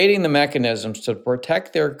creating the mechanisms to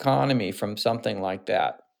protect their economy from something like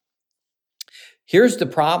that. Here's the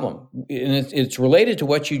problem, and it's related to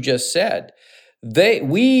what you just said.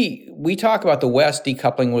 We talk about the West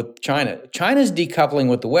decoupling with China. China's decoupling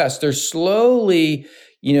with the West. They're slowly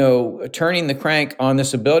turning the crank on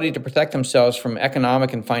this ability to protect themselves from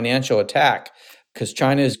economic and financial attack, because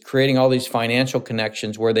China is creating all these financial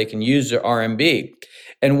connections where they can use their RMB.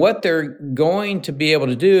 And what they're going to be able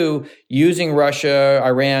to do using Russia,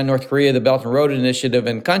 Iran, North Korea, the Belt and Road Initiative,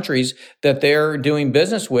 and countries that they're doing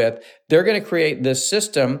business with, they're going to create this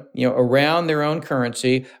system, around their own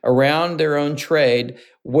currency, around their own trade,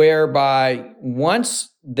 whereby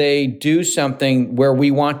once they do something where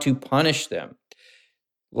we want to punish them,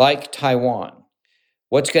 like Taiwan,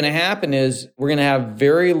 what's going to happen is we're going to have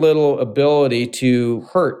very little ability to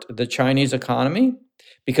hurt the Chinese economy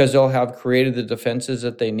because they'll have created the defenses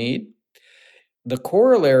that they need. The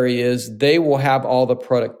corollary is they will have all the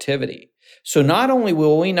productivity. So not only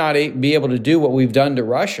will we not be able to do what we've done to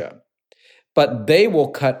Russia, but they will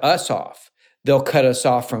cut us off. They'll cut us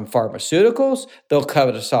off from pharmaceuticals. They'll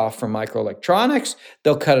cut us off from microelectronics.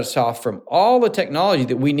 They'll cut us off from all the technology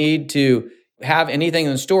that we need to have anything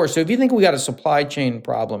in store. So if you think we got a supply chain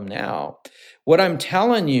problem now, what I'm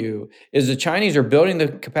telling you is the Chinese are building the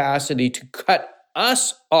capacity to cut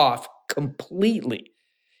us off completely.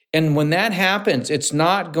 And when that happens, it's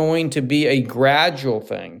not going to be a gradual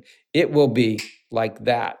thing. It will be like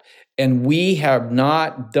that. And we have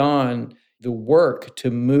not done the work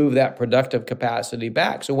to move that productive capacity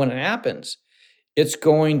back. So when it happens, it's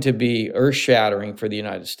going to be earth-shattering for the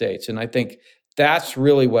United States. And I think that's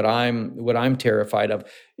really what I'm terrified of.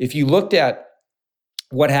 If you looked at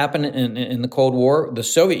what happened in the Cold War, the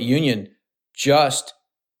Soviet Union just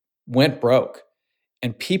went broke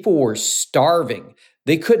and people were starving.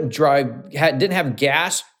 They couldn't didn't have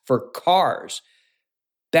gas for cars.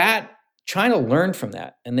 That China learned from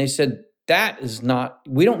that. And they said,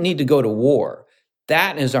 we don't need to go to war.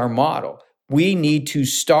 That is our model. We need to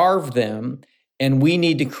starve them, and we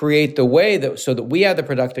need to create the way so that we have the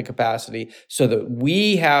productive capacity, so that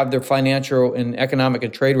we have the financial and economic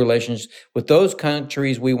and trade relations with those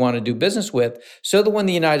countries we want to do business with, so that when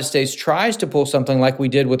the United States tries to pull something like we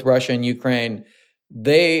did with Russia and Ukraine,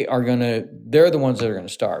 they're the ones that are going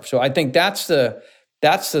to starve. So I think that's the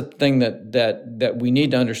thing that we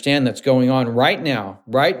need to understand that's going on right now,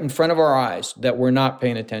 right in front of our eyes, that we're not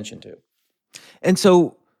paying attention to. And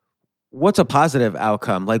so what's a positive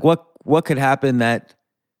outcome? Like what could happen that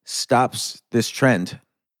stops this trend?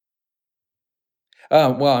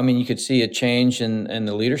 Well, I mean, you could see a change in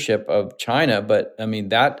the leadership of China, but I mean,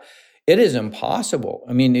 it is impossible.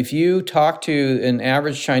 I mean, if you talk to an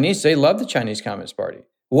average Chinese, they love the Chinese Communist Party.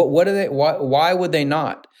 What do they? Why would they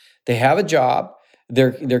not? They have a job.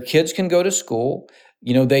 Their kids can go to school.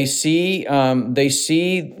 You know, they see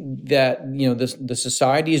that, you know, the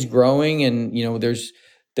society is growing, and you know, there's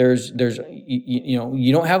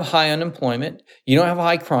you don't have high unemployment, you don't have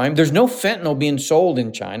high crime. There's no fentanyl being sold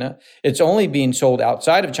in China. It's only being sold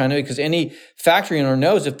outside of China, because any factory owner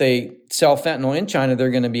knows if they sell fentanyl in China,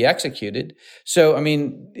 they're going to be executed. So, I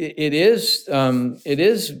mean, it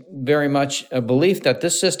is very much a belief that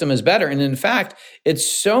this system is better. And in fact,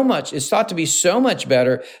 it's thought to be so much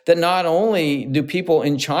better that not only do people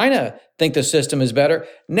in China think the system is better,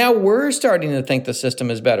 now we're starting to think the system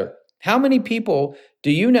is better. How many people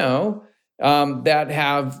do you know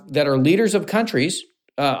that are leaders of countries?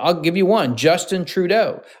 I'll give you one. Justin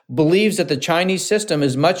Trudeau believes that the Chinese system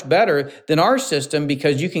is much better than our system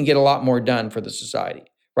because you can get a lot more done for the society,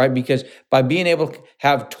 right? Because by being able to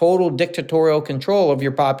have total dictatorial control of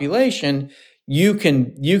your population, you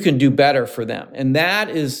can do better for them. And that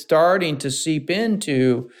is starting to seep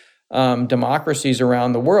into democracies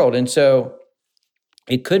around the world. And so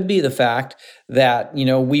it could be the fact that, you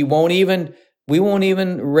know, we won't even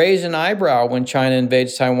raise an eyebrow when China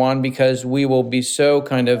invades Taiwan, because we will be so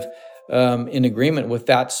kind of in agreement with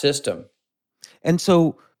that system. And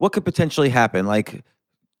so what could potentially happen? Like,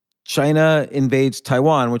 China invades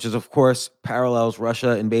Taiwan, which is, of course, parallels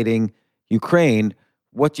Russia invading Ukraine.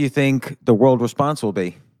 What do you think the world response will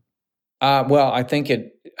be? Well, I think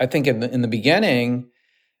in the beginning,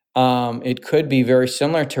 it could be very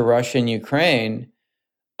similar to Russia and Ukraine.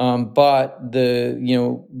 But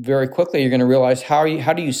very quickly you're going to realize how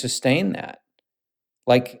do you sustain that?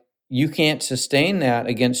 Like, you can't sustain that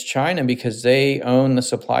against China because they own the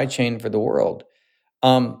supply chain for the world.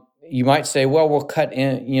 You might say, well, we'll cut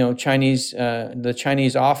in, the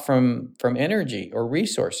Chinese off from energy or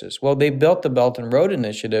resources. Well, they built the Belt and Road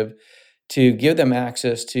Initiative to give them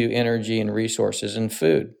access to energy and resources and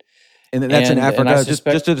food. And that's in Africa.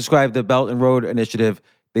 Just to describe the Belt and Road Initiative,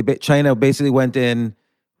 China basically went in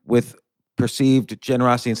with perceived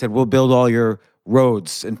generosity and said, we'll build all your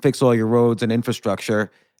roads and fix all your roads and infrastructure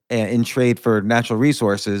in trade for natural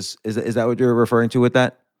resources. Is that what you're referring to with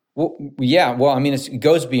that? Well, yeah. Well, I mean, it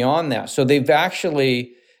goes beyond that. So they've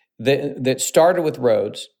actually, that started with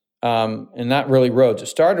roads, and not really roads. It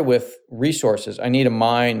started with resources. I need a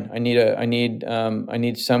mine. I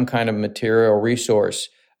need some kind of material resource,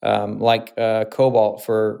 like cobalt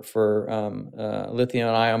for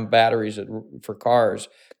lithium-ion batteries for cars,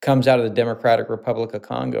 comes out of the Democratic Republic of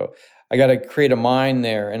Congo. I got to create a mine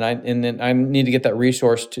there, and then I need to get that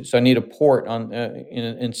resource so I need a port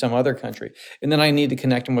in some other country, and then I need to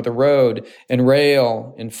connect them with a road and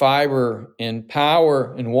rail and fiber and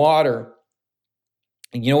power and water.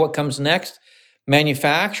 And you know what comes next?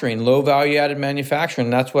 Manufacturing, low value added manufacturing.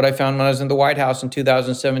 And that's what I found when I was in the White House in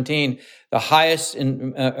 2017. The highest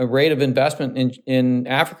rate of investment in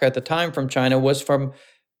Africa at the time from China was from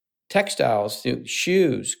textiles,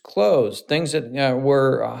 shoes, clothes, things that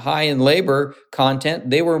were high in labor content.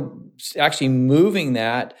 They were actually moving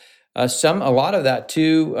that, a lot of that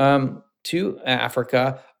to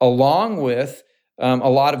Africa, along with a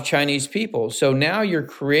lot of Chinese people. So now you're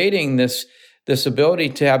creating this ability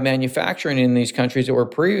to have manufacturing in these countries that were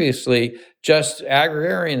previously just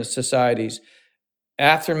agrarian societies.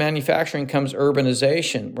 After manufacturing comes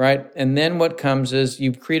urbanization, right? And then what comes is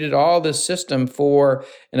you've created all this system for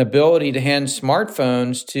an ability to hand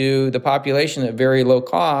smartphones to the population at very low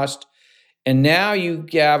cost. And now you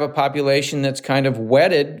have a population that's kind of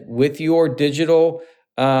wedded with your digital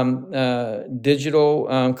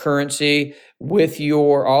currency, with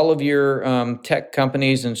all of your tech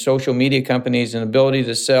companies and social media companies, and ability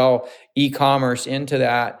to sell e-commerce into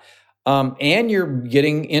that. And you're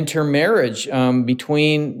getting intermarriage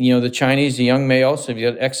between, the Chinese, the young males. So you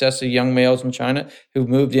have excess of young males in China who've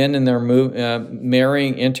moved in and they're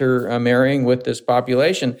intermarrying with this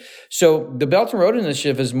population. So the Belt and Road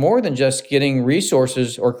Initiative is more than just getting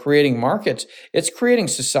resources or creating markets. It's creating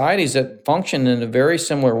societies that function in a very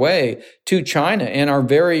similar way to China and are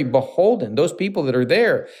very beholden. Those people that are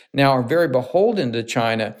there now are very beholden to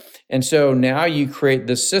China. And so now you create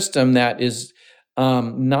this system that is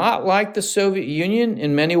not like the Soviet Union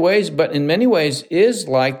in many ways, but in many ways is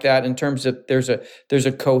like that in terms of there's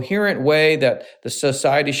a coherent way that the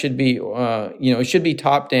society should be, it should be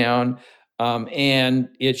top down, and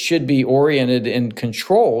it should be oriented and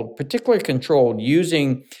controlled, particularly controlled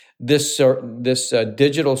using this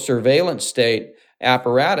digital surveillance state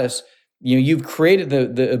apparatus. You've created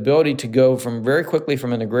the ability to go from very quickly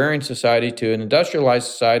from an agrarian society to an industrialized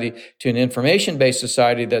society to an information-based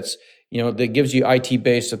society that's that gives you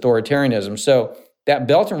IT-based authoritarianism. So that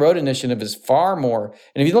Belt and Road Initiative is far more.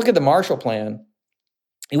 And if you look at the Marshall Plan,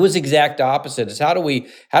 it was the exact opposite. It's how do we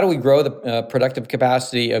grow the productive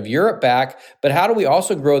capacity of Europe back, but how do we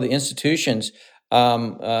also grow the institutions,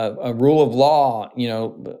 a rule of law,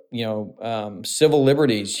 civil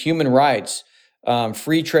liberties, human rights,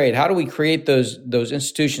 free trade? How do we create those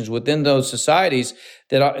institutions within those societies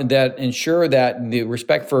that ensure that the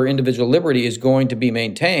respect for individual liberty is going to be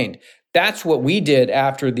maintained? That's what we did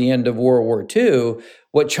after the end of World War II.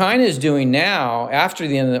 What China is doing now, after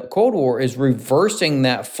the end of the Cold War, is reversing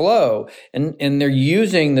that flow, and they're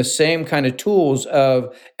using the same kind of tools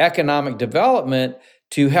of economic development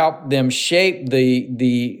to help them shape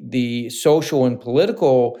the social and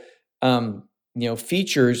political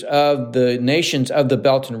features of the nations of the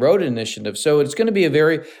Belt and Road Initiative. So it's going to be a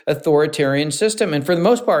very authoritarian system. And for the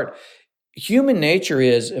most part, human nature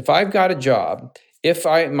is, if I've got a job, if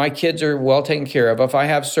my kids are well taken care of, if I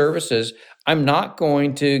have services, I'm not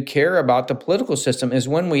going to care about the political system. Is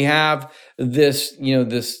when we have this,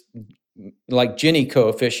 this like Gini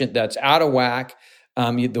coefficient that's out of whack.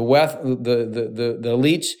 The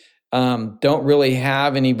elites don't really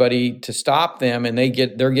have anybody to stop them, and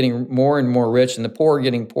they're getting more and more rich, and the poor are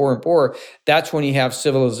getting poorer and poorer. That's when you have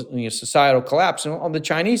societal collapse. And the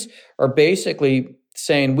Chinese are basically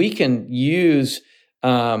saying we can use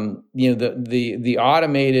the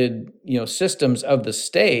automated systems of the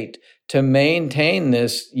state to maintain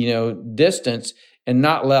this distance and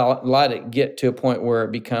not let it get to a point where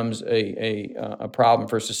it becomes a problem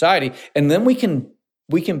for society. And then we can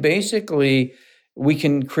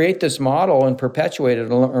create this model and perpetuate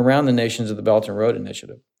it around the nations of the Belt and Road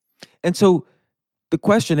Initiative. And so the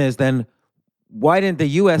question is then, why didn't the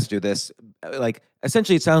U.S. do this? Like,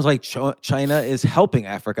 essentially, it sounds like China is helping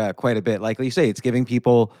Africa quite a bit. Like you say, it's giving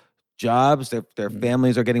people jobs. Their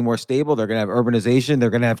families are getting more stable. They're going to have urbanization. They're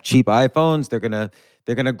going to have cheap iPhones. They're going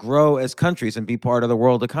to grow as countries and be part of the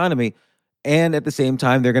world economy. And at the same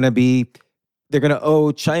time, they're going to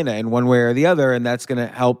owe China in one way or the other, and that's going to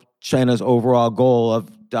help China's overall goal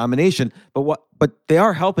of domination. But they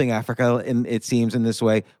are helping Africa, it seems, in this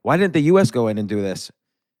way. Why didn't the U.S. go in and do this?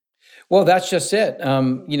 Well, that's just it.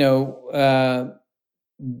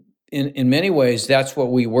 In many ways, that's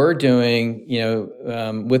what we were doing.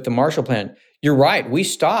 With the Marshall Plan. You're right. We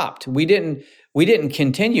stopped. We didn't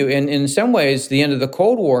continue. And in some ways, the end of the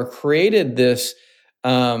Cold War created this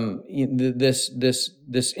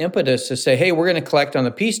this impetus to say, hey, we're going to collect on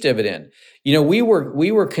the peace dividend. We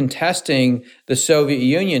were contesting the Soviet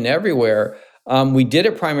Union everywhere. We did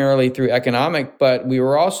it primarily through economic, but we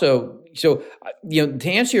were also to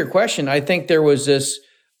answer your question, I think there was this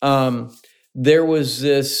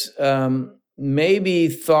maybe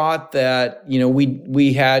thought that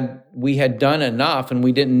we had done enough and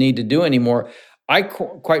we didn't need to do anymore. I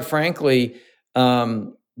quite frankly,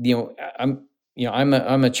 I'm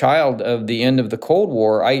a child of the end of the Cold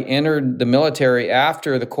War. I entered the military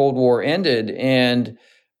after the Cold War ended, and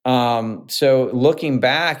so looking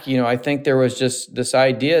back, I think there was just this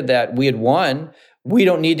idea that we had won. We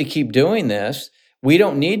don't need to keep doing this. We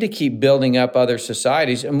don't need to keep building up other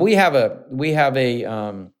societies. And we have a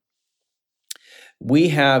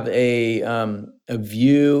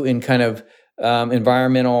view in kind of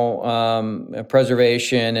environmental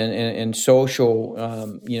preservation and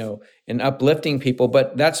social, and uplifting people.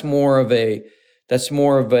 But that's more of a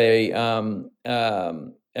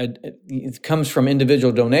it comes from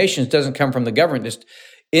individual donations. Doesn't come from the government. Just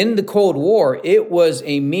in the Cold War, it was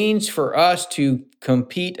a means for us to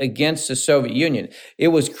compete against the Soviet Union. It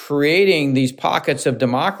was creating these pockets of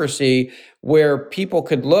democracy where people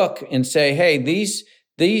could look and say, hey, this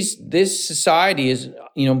society is,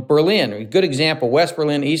 Berlin, a good example, West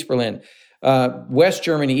Berlin, East Berlin. West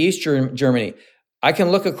Germany, East Germany. I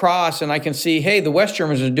can look across and I can see, hey, the West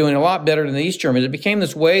Germans are doing a lot better than the East Germans. It became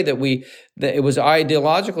this way that it was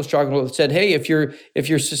ideological struggle that said, hey, if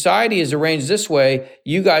your society is arranged this way,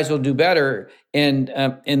 you guys will do better. And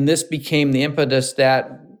this became the impetus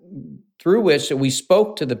through which that we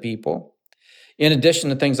spoke to the people, in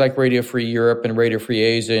addition to things like Radio Free Europe and Radio Free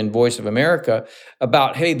Asia and Voice of America,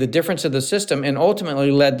 about, hey, the difference of the system, and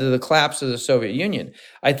ultimately led to the collapse of the Soviet Union.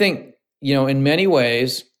 I think, in many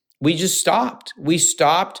ways, we just stopped. We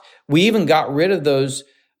stopped. We even got rid of those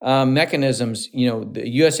mechanisms. The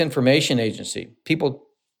U.S. Information Agency. People,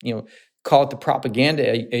 call it the propaganda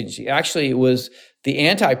agency. Actually, it was the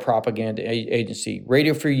anti-propaganda agency.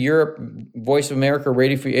 Radio Free Europe, Voice of America,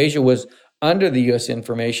 Radio Free Asia was under the U.S.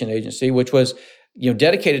 Information Agency, which was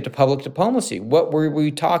dedicated to public diplomacy. What were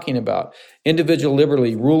we talking about? Individual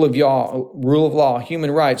liberty, rule of law,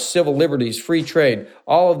 human rights, civil liberties, free trade,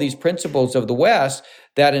 all of these principles of the West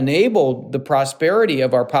that enabled the prosperity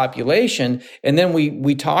of our population. And then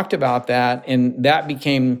we talked about that, and that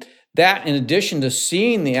became that in addition to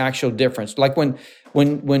seeing the actual difference. Like when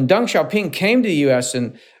Deng Xiaoping came to the U.S.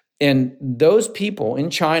 and those people in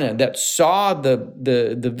China that saw the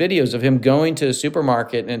videos of him going to the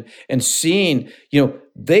supermarket and seeing,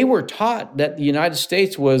 they were taught that the United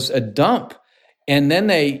States was a dump. And then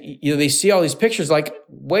they see all these pictures like,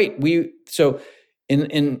 wait, so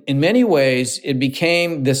in many ways, it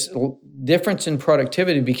became this difference in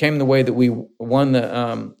productivity became the way that we won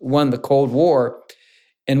the Cold War.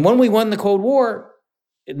 And when we won the Cold War,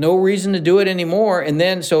 no reason to do it anymore. And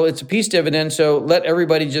then, so it's a peace dividend. So let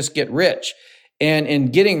everybody just get rich. And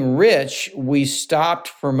in getting rich, we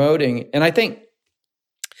stopped promoting. And I think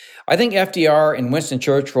FDR and Winston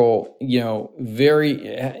Churchill,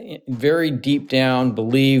 very, very deep down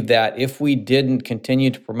believed that if we didn't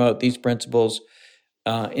continue to promote these principles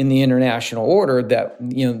in the international order, that,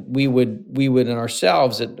 we would in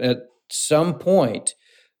ourselves at some point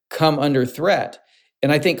come under threat.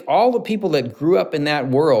 And I think all the people that grew up in that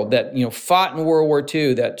world, that fought in World War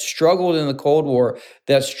II, that struggled in the Cold War,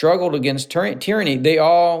 that struggled against tyranny, they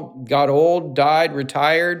all got old, died,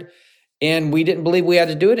 retired, and we didn't believe we had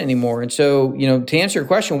to do it anymore. And so, to answer your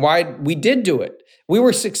question, why we did do it, we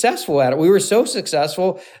were successful at it. We were so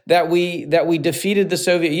successful that we defeated the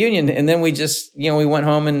Soviet Union, and then we just we went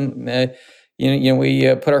home and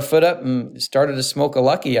we put our foot up and started to smoke a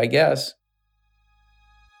Lucky, I guess.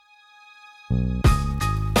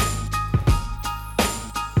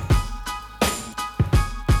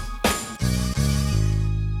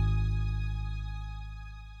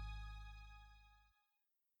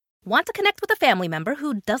 Want to connect with a family member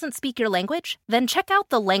who doesn't speak your language? Then check out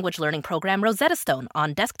the language learning program Rosetta Stone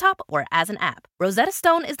on desktop or as an app. Rosetta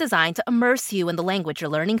Stone is designed to immerse you in the language you're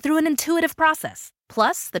learning through an intuitive process.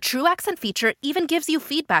 Plus, the True Accent feature even gives you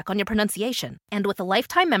feedback on your pronunciation. And with a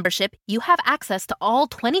lifetime membership, you have access to all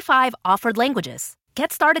 25 offered languages.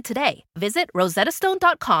 Get started today. Visit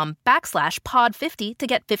rosettastone.com/pod50 to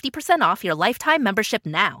get 50% off your lifetime membership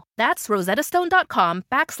now. That's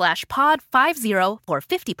rosettastone.com/pod50 for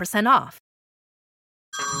 50% off.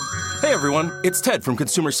 Hey everyone, it's Ted from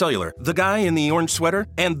Consumer Cellular, the guy in the orange sweater,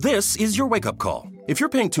 and this is your wake-up call. If you're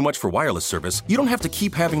paying too much for wireless service, you don't have to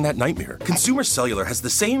keep having that nightmare. Consumer Cellular has the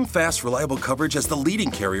same fast, reliable coverage as the leading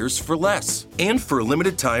carriers for less. And for a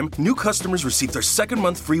limited time, new customers receive their second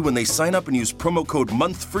month free when they sign up and use promo code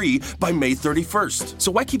MONTHFREE by May 31st.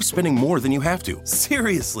 So why keep spending more than you have to?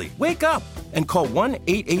 Seriously, wake up and call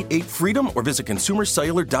 1-888-FREEDOM or visit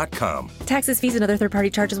consumercellular.com. Taxes, fees, and other third-party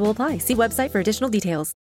charges will apply. See website for additional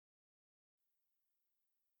details.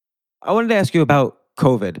 I wanted to ask you about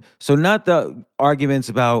COVID. So not the arguments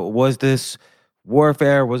about was this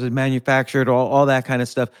warfare, was it manufactured, all that kind of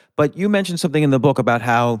stuff. But you mentioned something in the book about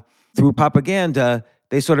how through propaganda,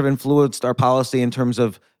 they sort of influenced our policy in terms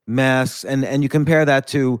of masks. And you compare that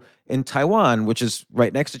to in Taiwan, which is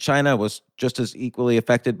right next to China, was just as equally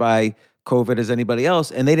affected by COVID as anybody else.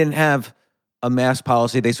 And they didn't have a mask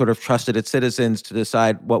policy. They sort of trusted its citizens to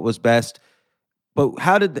decide what was best. But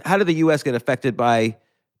how did the U.S. get affected by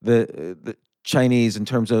the Chinese in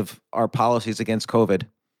terms of our policies against COVID?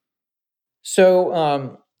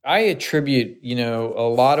 So I attribute, a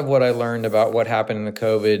lot of what I learned about what happened in the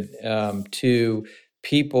COVID to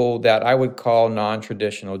people that I would call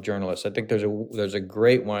non-traditional journalists. I think there's a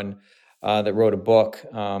great one that wrote a book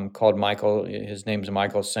called Michael. His name is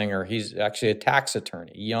Michael Singer. He's actually a tax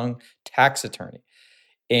attorney, young tax attorney,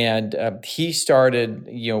 and he started,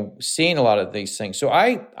 seeing a lot of these things. So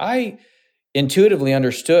I intuitively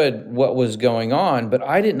understood what was going on, but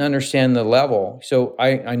I didn't understand the level. So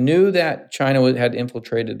I knew that China had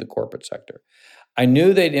infiltrated the corporate sector. I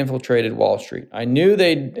knew they'd infiltrated Wall Street. I knew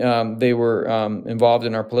they were involved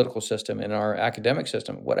in our political system and our academic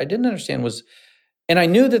system. What I didn't understand was, and I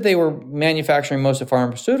knew that they were manufacturing most of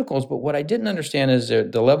pharmaceuticals, but what I didn't understand is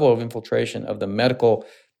the level of infiltration of the medical,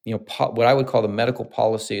 what I would call the medical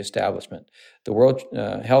policy establishment, the World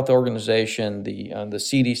Health Organization, the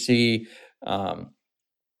CDC,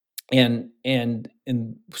 and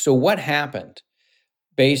so what happened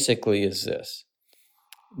basically is this.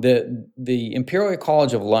 The Imperial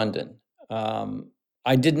College of London,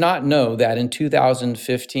 I did not know that in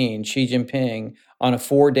 2015, Xi Jinping, on a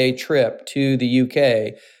 4-day trip to the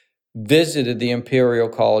UK, visited the Imperial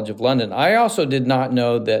College of London. I also did not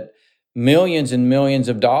know that millions and millions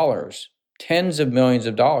of dollars, tens of millions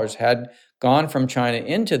of dollars, had gone from China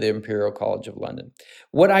into the Imperial College of London.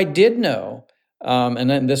 What I did know, and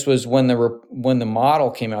then this was when the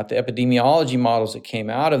model came out, the epidemiology models that came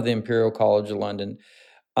out of the Imperial College of London.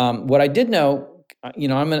 What I did know,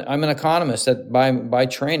 I'm an economist by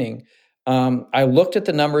training. I looked at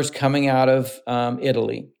the numbers coming out of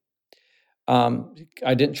Italy.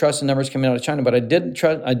 I didn't trust the numbers coming out of China, but I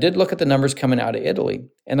did look at the numbers coming out of Italy,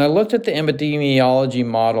 and I looked at the epidemiology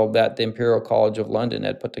model that the Imperial College of London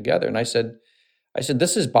had put together, and I said,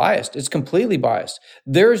 this is biased. It's completely biased.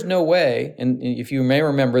 There's no way, and if you may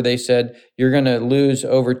remember, they said you're going to lose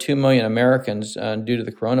over 2 million Americans due to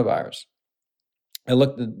the coronavirus. I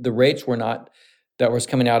looked, the rates were not, that was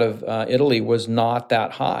coming out of Italy was not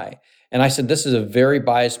that high. And I said, this is a very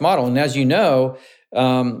biased model. And as you know,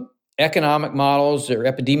 economic models or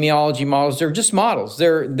epidemiology models, they're just models.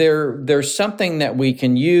 They're something that we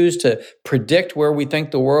can use to predict where we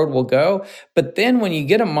think the world will go. But then when you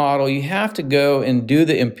get a model, you have to go and do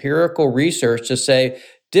the empirical research to say,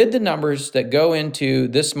 did the numbers that go into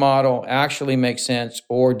this model actually make sense,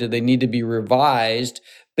 or do they need to be revised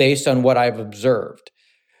based on what I've observed?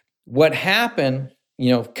 What happened,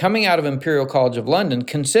 coming out of Imperial College of London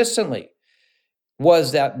consistently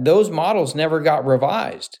was that those models never got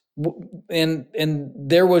revised. And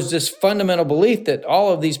there was this fundamental belief that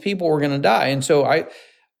all of these people were going to die. And so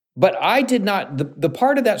I did not, the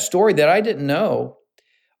part of that story that I didn't know,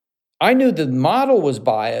 I knew the model was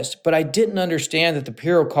biased, but I didn't understand that the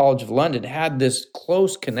Imperial College of London had this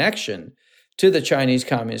close connection to the Chinese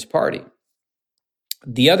Communist Party.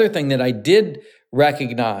 The other thing that I did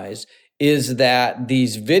recognize is that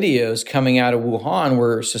these videos coming out of Wuhan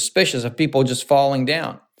were suspicious of people just falling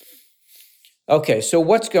down. Okay, so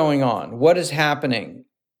what's going on? What is happening?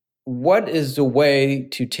 What is the way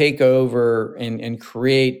to take over and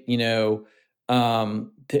create, to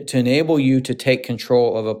enable you to take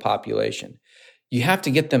control of a population? You have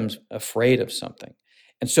to get them afraid of something.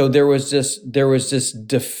 And so there was this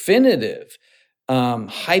definitive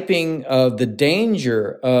hyping of the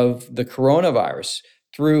danger of the coronavirus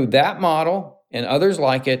through that model and others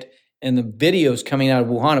like it, and the videos coming out of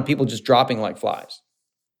Wuhan of people just dropping like flies.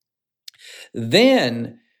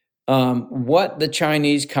 Then what the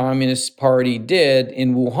Chinese Communist Party did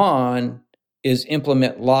in Wuhan is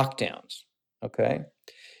implement lockdowns, okay?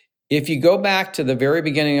 If you go back to the very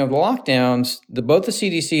beginning of the lockdowns, both the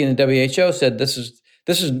CDC and the WHO said this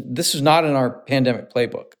is not in our pandemic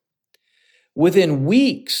playbook.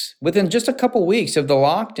 Within just a couple weeks of the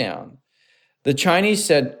lockdown, the Chinese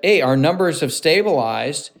said, hey, our numbers have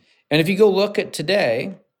stabilized. And if you go look at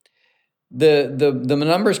today, the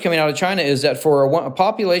numbers coming out of China is that for a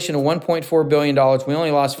population of $1.4 billion, we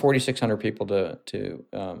only lost 4,600 people to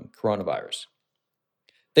coronavirus.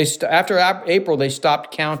 After April, they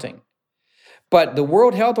stopped counting. But the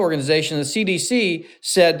World Health Organization, the CDC,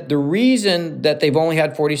 said the reason that they've only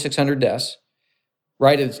had 4,600 deaths,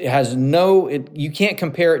 right? You can't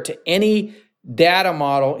compare it to any data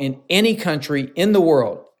model in any country in the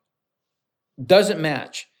world. Doesn't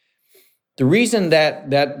match. The reason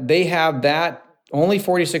that they have that only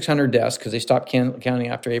 4,600 deaths, because they stopped counting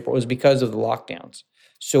after April, is because of the lockdowns.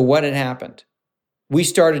 So what had happened? We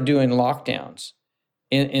started doing lockdowns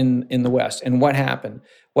in the West. And what happened?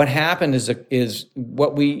 What happened is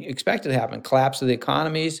what we expected to happen: collapse of the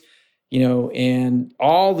economies, and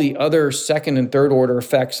all the other second and third order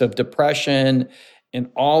effects of depression and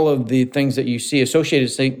all of the things that you see,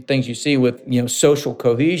 associated things you see with, social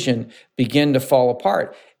cohesion, begin to fall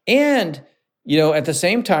apart. And, at the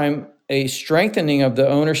same time, a strengthening of the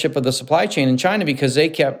ownership of the supply chain in China, because they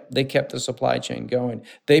kept the supply chain going.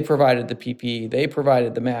 They provided the PPE, they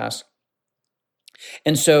provided the mask.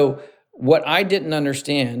 And so what I didn't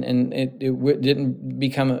understand, and it didn't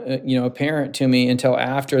become apparent to me until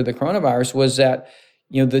after the coronavirus, was that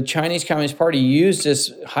the Chinese Communist Party used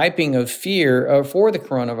this hyping of fear for the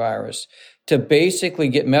coronavirus to basically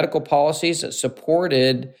get medical policies that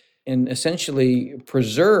supported and essentially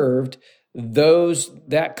preserved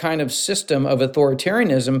that kind of system of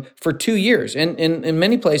authoritarianism for 2 years. And in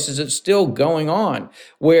many places, it's still going on,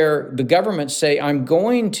 where the governments say, I'm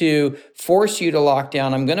going to force you to lock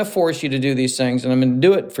down, I'm going to force you to do these things, and I'm going to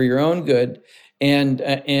do it for your own good. And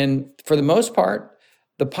for the most part,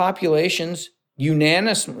 the populations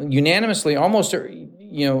unanimously, almost,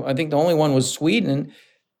 I think the only one was Sweden,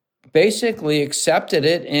 basically accepted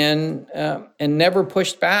it and never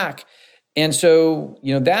pushed back. And so,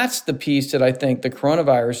 that's the piece that I think the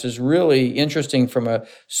coronavirus is really interesting from a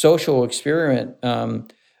social experiment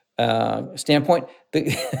standpoint.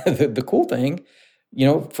 The cool thing,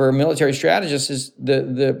 for military strategists is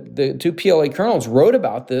the two PLA colonels wrote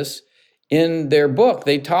about this in their book.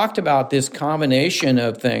 They talked about this combination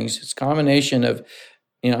of things. It's a combination of,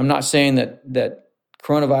 I'm not saying that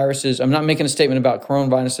coronaviruses, I'm not making a statement about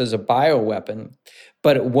coronavirus as a bioweapon,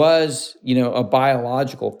 but it was, a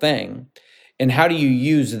biological thing. And how do you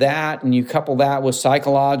use that? And you couple that with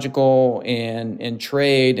psychological and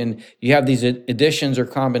trade, and you have these additions or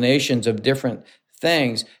combinations of different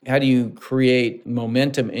things. How do you create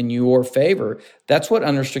momentum in your favor? That's what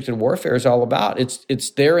unrestricted warfare is all about.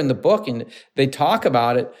 It's there in the book, and they talk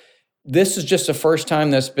about it. This is just the first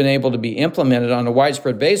time that's been able to be implemented on a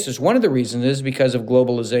widespread basis. One of the reasons is because of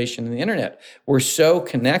globalization and the internet. We're so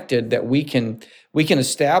connected that we can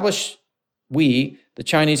establish, the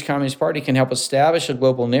Chinese Communist Party, can help establish a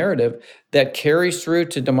global narrative that carries through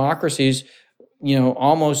to democracies,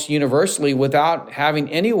 almost universally, without having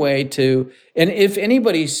any way to. And if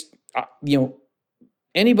anybody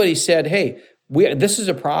said, "Hey, this is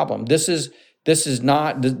a problem. This is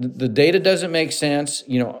not the data doesn't make sense,"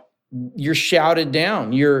 you're shouted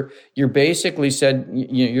down. You're basically said,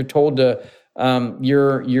 you're told to,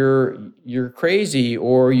 you're crazy,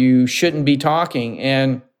 or you shouldn't be talking.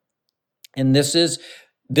 And this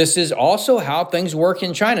is also how things work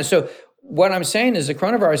in China. So what I'm saying is the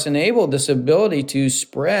coronavirus enabled this ability to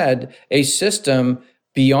spread a system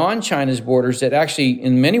beyond China's borders that actually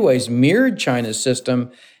in many ways mirrored China's system.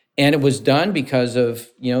 And it was done because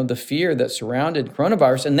of, the fear that surrounded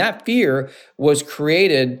coronavirus. And that fear was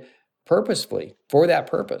created purposefully for that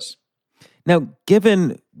purpose. Now,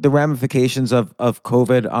 given the ramifications of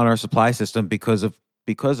COVID on our supply system because of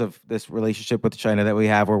this relationship with China that we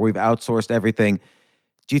have, where we've outsourced everything,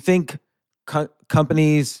 do you think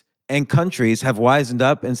companies and countries have wisened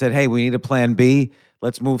up and said, hey, we need a plan B.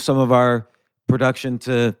 Let's move some of our production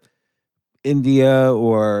to India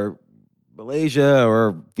or Malaysia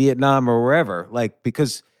or Vietnam or wherever?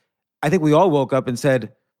 Because I think we all woke up and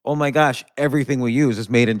said, oh my gosh, everything we use is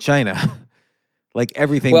made in China.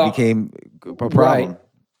 Everything became a problem. Right.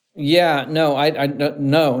 Yeah, no,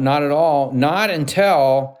 no, not at all. Not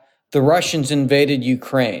until the Russians invaded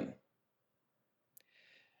Ukraine.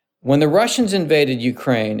 When the Russians invaded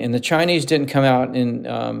Ukraine and the Chinese didn't come out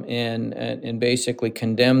and basically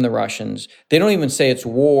condemn the Russians, they don't even say it's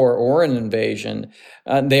war or an invasion.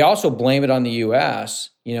 They also blame it on the U.S.,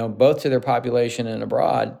 both to their population and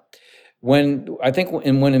abroad. Investors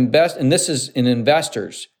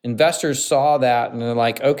saw that and they're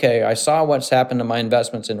like, okay, I saw what's happened to my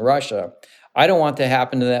investments in Russia. I don't want that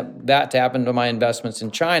to happen to my investments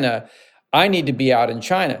in China. I need to be out in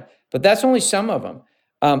China. But that's only some of them.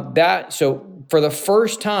 So for the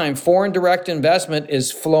first time, foreign direct investment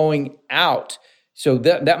is flowing out. So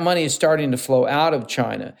that money is starting to flow out of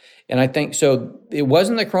China. And I think so it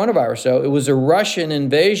wasn't the coronavirus, though. It was a Russian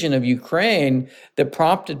invasion of Ukraine that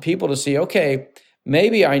prompted people to see, okay,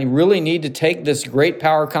 maybe I really need to take this great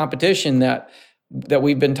power competition that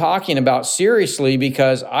we've been talking about seriously,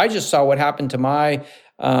 because I just saw what happened to my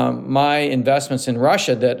investments in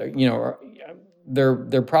Russia that,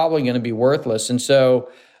 they're probably going to be worthless. And so,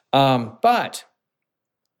 but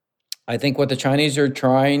I think what the Chinese are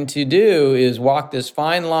trying to do is walk this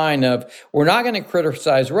fine line of, we're not going to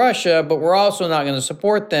criticize Russia, but we're also not going to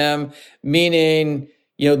support them, meaning,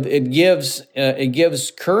 it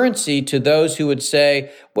gives currency to those who would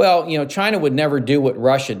say, well, China would never do what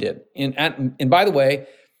Russia did. And by the way,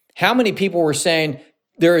 how many people were saying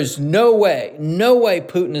there is no way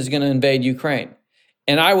Putin is going to invade Ukraine?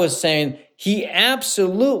 And I was saying, he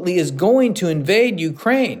absolutely is going to invade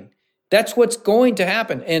Ukraine. That's what's going to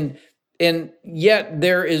happen. And yet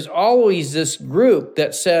there is always this group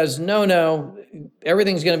that says, no,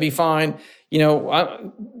 everything's going to be fine.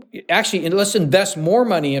 Actually, let's invest more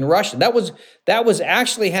money in Russia. That was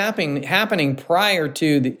actually happening prior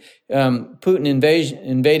to the Putin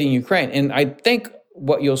invading Ukraine. And I think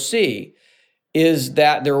what you'll see is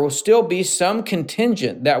that there will still be some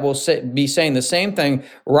contingent that will be saying the same thing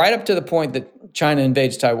right up to the point that China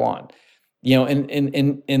invades Taiwan.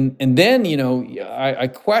 And then, I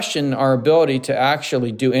question our ability to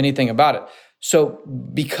actually do anything about it. So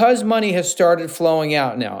because money has started flowing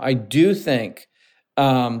out now, I do think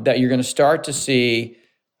that you're going to start to see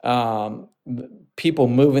people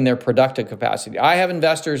moving their productive capacity. I have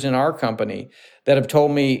investors in our company that have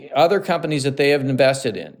told me other companies that they have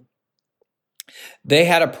invested in, they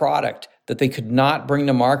had a product that they could not bring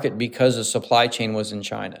to market because the supply chain was in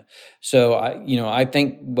China. So I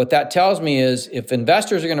think what that tells me is if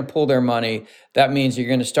investors are going to pull their money, that means you're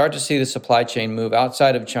going to start to see the supply chain move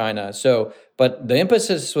outside of China. So, but the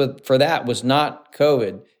impetus for that was not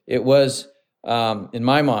COVID. It was, in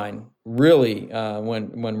my mind, really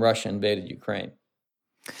when Russia invaded Ukraine.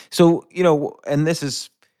 So, and this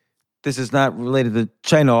is not related to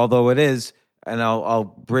China, although it is, and I'll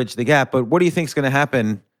bridge the gap. But what do you think is going to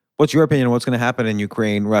happen? What's your opinion on what's going to happen in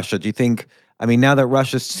Ukraine, Russia? Do you think, now that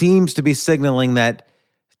Russia seems to be signaling that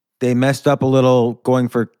they messed up a little going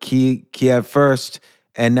for Kiev first,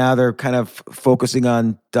 and now they're kind of focusing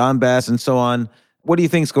on Donbass and so on, what do you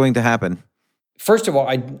think is going to happen? First of all,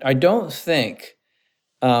 I don't think,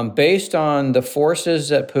 based on the forces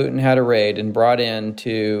that Putin had arrayed and brought in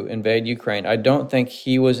to invade Ukraine, I don't think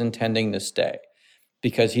he was intending to stay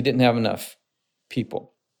because he didn't have enough people.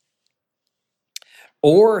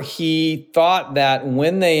 Or he thought that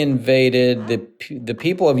when they invaded, the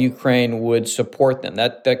people of Ukraine would support them.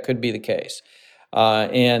 That could be the case.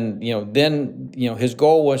 And his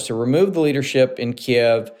goal was to remove the leadership in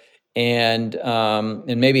Kiev and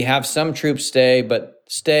maybe have some troops stay, but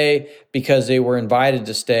stay because they were invited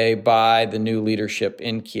to stay by the new leadership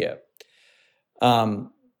in Kiev.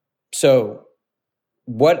 So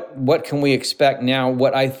what can we expect now?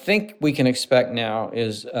 What I think we can expect now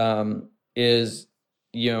is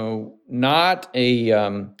not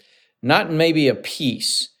maybe a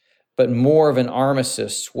peace, but more of an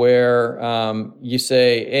armistice where you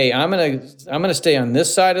say, "Hey, I'm gonna stay on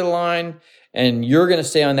this side of the line, and you're gonna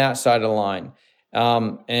stay on that side of the line,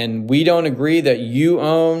 and we don't agree that you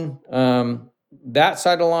own that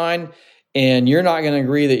side of the line, and you're not going to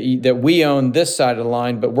agree that we own this side of the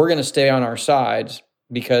line, but we're going to stay on our sides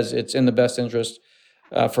because it's in the best interest."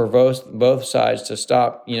 For both sides to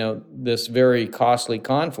stop, this very costly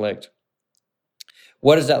conflict.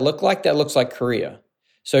 What does that look like? That looks like Korea.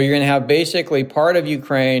 So you're going to have basically part of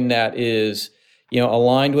Ukraine that is,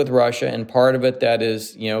 aligned with Russia, and part of it that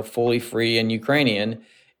is, fully free and Ukrainian.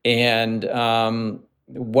 And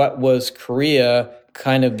what was Korea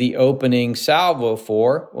kind of the opening salvo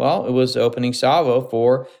for? Well, it was the opening salvo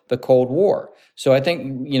for the Cold War. So I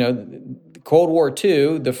think, Cold War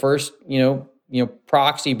II, the first,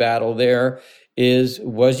 proxy battle there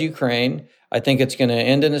was Ukraine. I think it's going to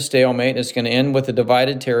end in a stalemate. It's going to end with a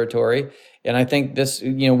divided territory. And I think this,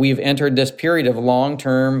 we've entered this period of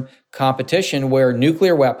long-term competition where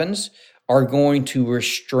nuclear weapons are going to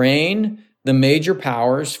restrain the major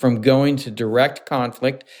powers from going to direct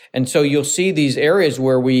conflict. And so you'll see these areas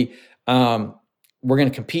where we're going to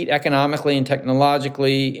compete economically and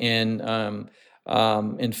technologically and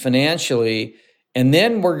financially. And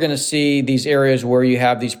then we're going to see these areas where you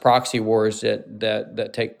have these proxy wars that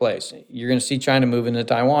take place. You're going to see China move into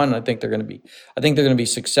Taiwan, and I think they're going to be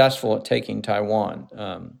successful at taking Taiwan.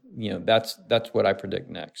 That's what I predict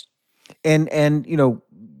next. And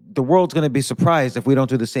the world's going to be surprised if we don't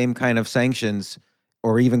do the same kind of sanctions,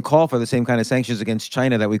 or even call for the same kind of sanctions against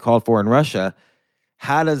China that we called for in Russia.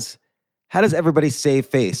 How does everybody save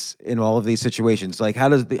face in all of these situations? Like, how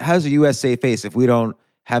does the U.S. save face if we don't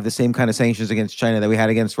have the same kind of sanctions against China that we had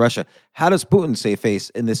against Russia? How does Putin save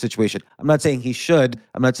face in this situation? I'm not saying he should.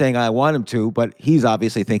 I'm not saying I want him to, but he's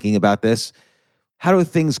obviously thinking about this. How do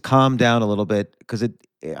things calm down a little bit? Because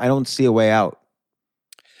I don't see a way out.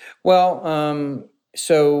 Well,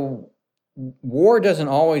 so war doesn't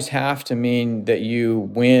always have to mean that you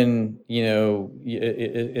win.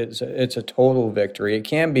 It's a total victory. It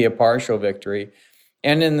can be a partial victory.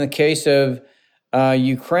 And in the case of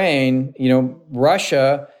Ukraine,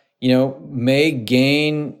 Russia, may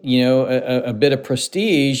gain, a bit of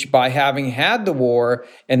prestige by having had the war.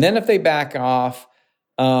 And then if they back off,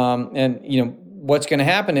 what's going to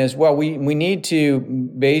happen is, well, we need to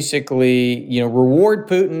basically, reward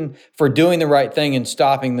Putin for doing the right thing and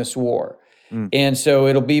stopping this war. And so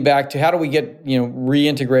it'll be back to how do we get,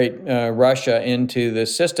 reintegrate Russia into the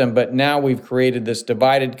system? But now we've created this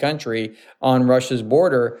divided country on Russia's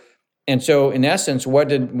border. And so, in essence, what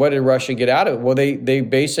did Russia get out of it? Well, they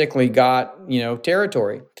basically got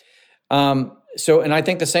territory. And I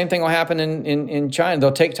think the same thing will happen in China.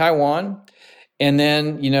 They'll take Taiwan, and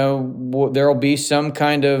then there'll be some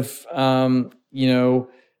kind of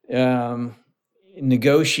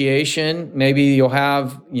negotiation. Maybe you'll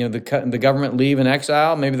have, the government leave in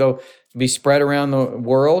exile. Maybe they'll be spread around the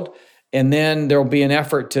world. And then there'll be an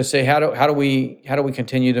effort to say, how do we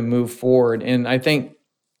continue to move forward? And I think,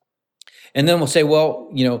 and then we'll say,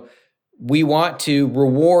 well, we want to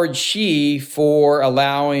reward Xi for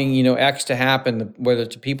allowing, X to happen, whether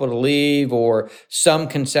it's people to leave or some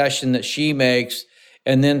concession that Xi makes,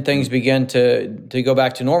 and then things begin to go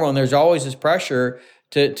back to normal. And there's always this pressure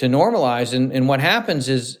to normalize. And what happens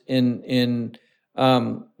is in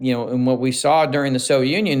what we saw during the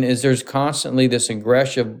Soviet Union is there's constantly this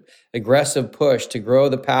aggressive push to grow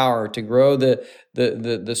the power, to grow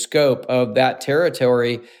the scope of that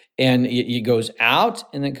territory. And it goes out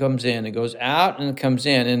and it comes in. It goes out and it comes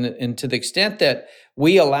in. And to the extent that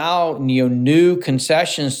we allow new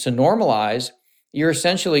concessions to normalize, you're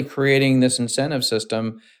essentially creating this incentive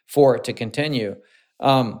system for it to continue.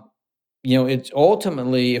 It's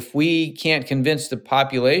ultimately, if we can't convince the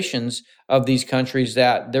populations of these countries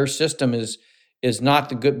that their system is not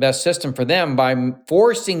the best system for them, by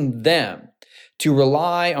forcing them to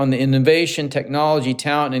rely on the innovation, technology,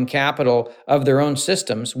 talent, and capital of their own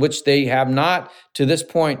systems, which they have not to this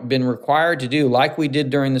point been required to do, like we did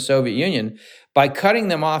during the Soviet Union, by cutting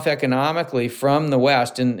them off economically from the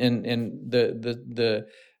West and the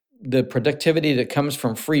productivity that comes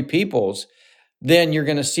from free peoples, then you're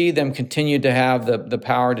going to see them continue to have the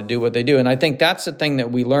power to do what they do. And I think that's the thing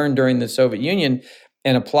that we learned during the Soviet Union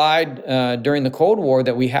and applied during the Cold War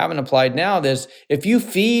that we haven't applied now. Is if you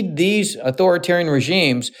feed these authoritarian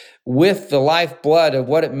regimes with the lifeblood of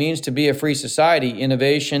what it means to be a free society,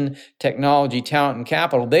 innovation, technology, talent, and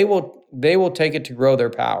capital, they will take it to grow their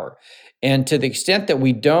power. And to the extent that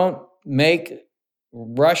we don't make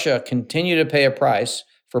Russia continue to pay a price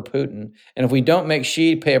for Putin, and if we don't make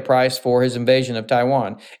Xi pay a price for his invasion of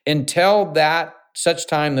Taiwan, until such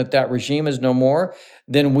time that regime is no more,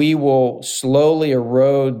 then we will slowly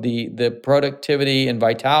erode the productivity and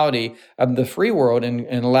vitality of the free world and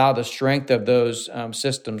allow the strength of those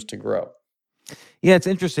systems to grow. Yeah, it's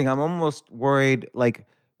interesting. I'm almost worried, like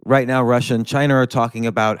right now, Russia and China are talking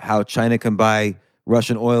about how China can buy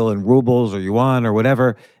Russian oil in rubles or yuan or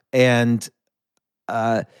whatever. And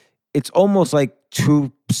it's almost like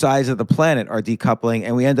two sides of the planet are decoupling,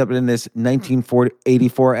 and we end up in this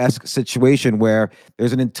 1984-esque situation where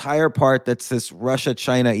there's an entire part that's this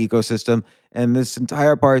Russia-China ecosystem and this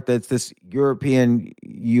entire part that's this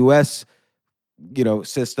European-US,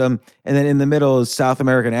 system. And then in the middle is South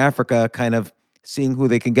America and Africa kind of seeing who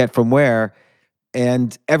they can get from where,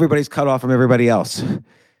 and everybody's cut off from everybody else.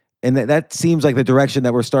 And that seems like the direction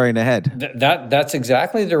that we're starting to head. That's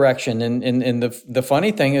exactly the direction. And the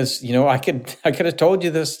funny thing is, I could have told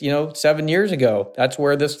you this, 7 years ago. That's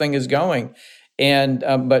where this thing is going. And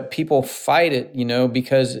but people fight it,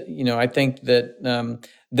 because I think that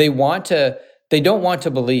they don't want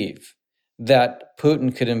to believe that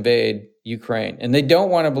Putin could invade Ukraine, and they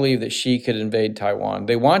don't want to believe that Xi could invade Taiwan.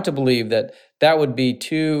 They want to believe that would be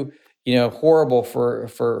too horrible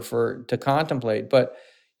for to contemplate. But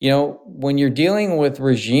when you're dealing with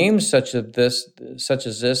regimes such as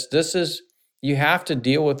this, you have to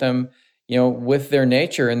deal with them, with their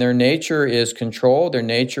nature, and their nature is control. Their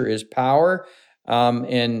nature is power,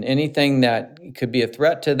 and anything that could be a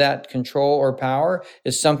threat to that control or power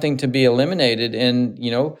is something to be eliminated. And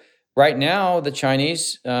right now, the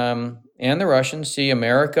Chinese and the Russians see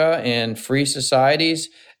America and free societies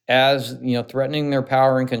as threatening their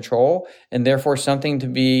power and control, and therefore something to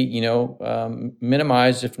be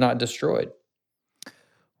minimized, if not destroyed.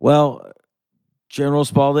 Well, General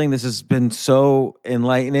Spalding, this has been so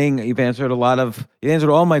enlightening. You've answered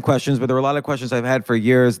all my questions, but there were a lot of questions I've had for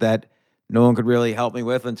years that no one could really help me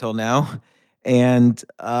with until now. And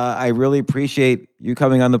I really appreciate you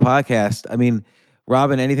coming on the podcast. I mean,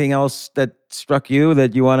 Robin, anything else that struck you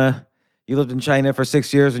that you lived in China for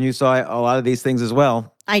 6 years and you saw a lot of these things as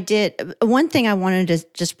well? I did. One thing I wanted to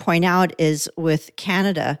just point out is with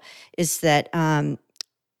Canada is that I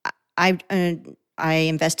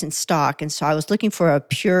invest in stock, and so I was looking for a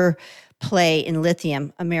pure play in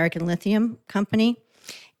lithium, American Lithium Company,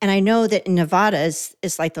 and I know that Nevada is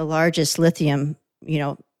like the largest lithium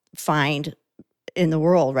find in the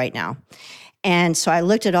world right now, and so I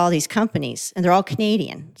looked at all these companies, and they're all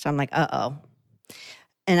Canadian. So I'm like, uh-oh,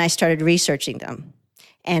 and I started researching them.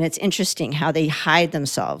 And it's interesting how they hide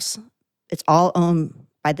themselves. It's all owned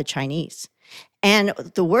by the Chinese. And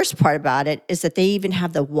the worst part about it is that they even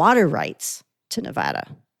have the water rights to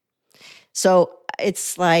Nevada. So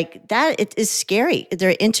it's like that. It is scary.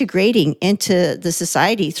 They're integrating into the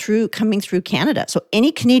society coming through Canada. So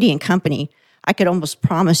any Canadian company, I could almost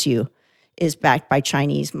promise you, is backed by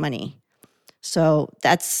Chinese money. So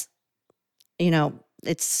that's,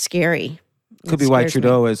 it's scary. Could It be why scares me.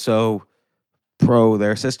 Trudeau is so pro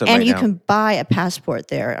their system And right you now. can buy a passport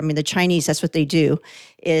there. I mean, the Chinese, that's what they do,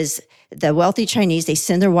 is the wealthy Chinese, they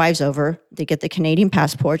send their wives over, they get the Canadian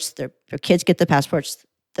passports, their kids get the passports,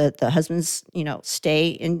 the husbands, stay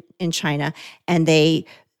in China, and they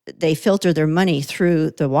filter their money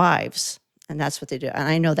through the wives. And that's what they do. And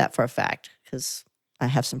I know that for a fact because I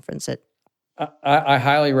have some friends that. I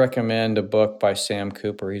highly recommend a book by Sam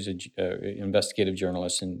Cooper. He's an investigative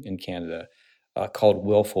journalist in Canada called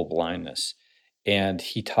Willful Blindness. And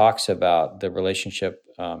he talks about the relationship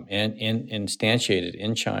instantiated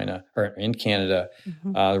in China or in Canada,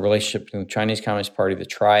 the relationship between the Chinese Communist Party, the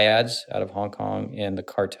triads out of Hong Kong, and the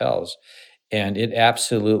cartels. And it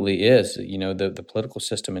absolutely is. The political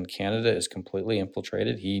system in Canada is completely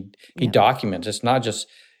infiltrated. He documents. It's not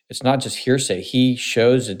just hearsay. He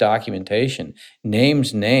shows the documentation,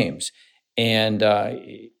 names, and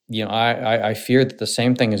I fear that the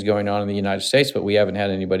same thing is going on in the United States, but we haven't had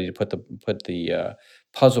anybody to put the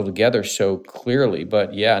puzzle together so clearly.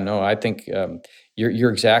 But yeah, no, I think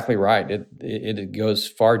you're exactly right. It goes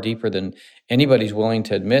far deeper than anybody's willing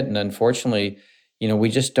to admit, and unfortunately, we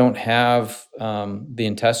just don't have the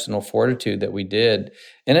intestinal fortitude that we did,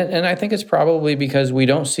 and I think it's probably because we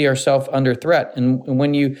don't see ourselves under threat. And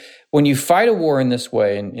when you fight a war in this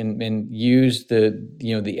way and use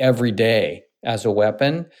the everyday as a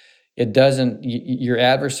weapon, it doesn't. Your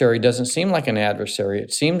adversary doesn't seem like an adversary.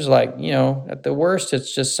 It seems like at the worst,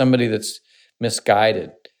 it's just somebody that's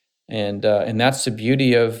misguided, and that's the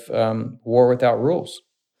beauty of war without rules.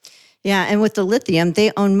 Yeah, and with the lithium,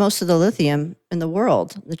 they own most of the lithium in the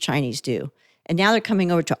world, the Chinese do. And now they're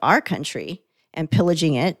coming over to our country and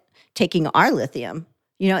pillaging it, taking our lithium.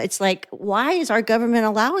 It's like, why is our government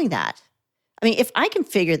allowing that? I mean, if I can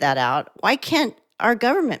figure that out, why can't our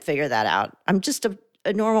government figure that out? I'm just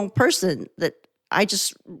a normal person that I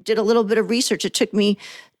just did a little bit of research. It took me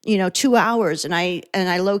 2 hours, and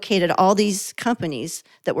I located all these companies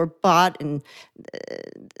that were bought, and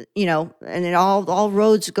and it all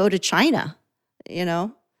roads go to China. Yeah,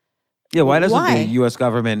 why doesn't the U.S.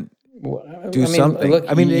 government do something? Look,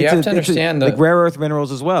 you have to understand like rare earth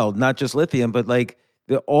minerals as well, not just lithium, but like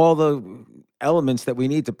all the elements that we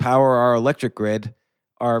need to power our electric grid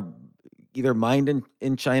are either mined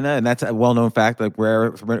in China, and that's a well-known fact. Like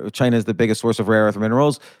China is the biggest source of rare earth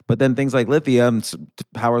minerals, but then things like lithium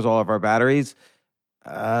powers all of our batteries.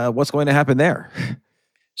 What's going to happen there?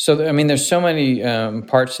 So, there's so many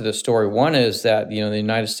parts to the story. One is that the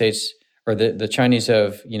United States or the Chinese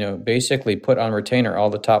have basically put on retainer all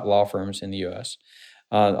the top law firms in the U.S.,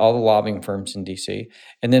 all the lobbying firms in D.C.,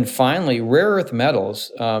 and then finally, rare earth metals.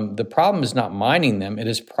 The problem is not mining them; it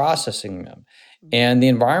is processing them. And the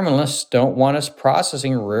environmentalists don't want us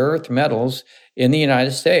processing rare earth metals in the United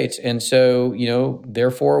States. And so,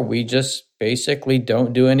 therefore, we just basically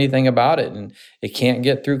don't do anything about it. And it can't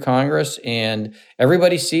get through Congress, and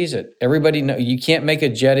everybody sees it. Everybody knows you can't make a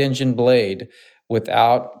jet engine blade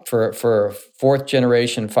for a fourth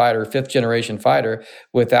generation fighter, fifth generation fighter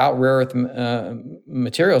without rare earth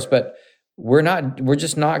materials. But we're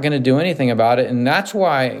just not going to do anything about it. And that's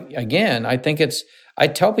why, again, I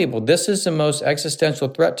tell people this is the most existential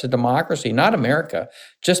threat to democracy, not America,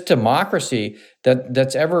 just democracy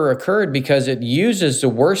that's ever occurred, because it uses the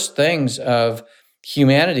worst things of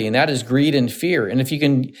humanity, and that is greed and fear. And if you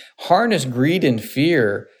can harness greed and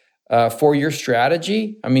fear for your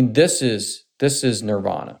strategy, this is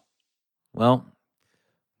nirvana. Well,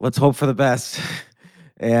 let's hope for the best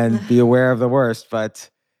and be aware of the worst. But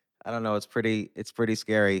I don't know. It's pretty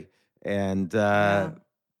scary. And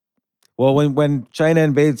well, when China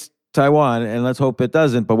invades Taiwan, and let's hope it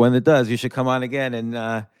doesn't, but when it does, you should come on again,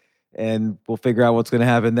 and we'll figure out what's going to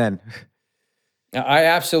happen then. I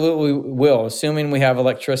absolutely will, assuming we have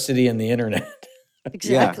electricity and the internet.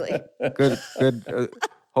 Exactly. Yeah. Good.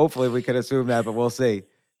 Hopefully we can assume that, but we'll see.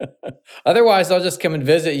 Otherwise, I'll just come and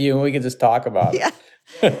visit you, and we can just talk about it.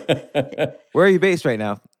 Yeah. Where are you based right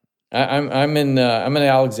now? I'm in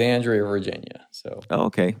Alexandria, Virginia. So. Oh,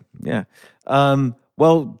 okay. Yeah.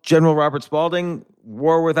 Well, General Robert Spalding,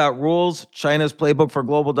 War Without Rules, China's Playbook for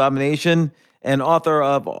Global Domination, and author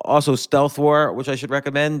of also Stealth War, which I should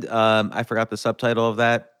recommend. I forgot the subtitle of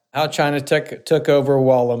that. How China took over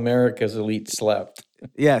while America's elite slept.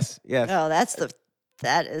 Yes. Oh,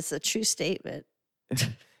 that is a true statement.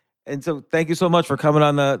 And so thank you so much for coming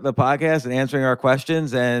on the podcast and answering our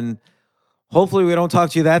questions. And hopefully we don't talk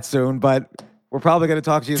to you that soon, but we're probably going to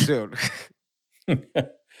talk to you soon.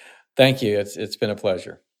 Thank you. It's been a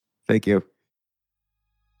pleasure. Thank you.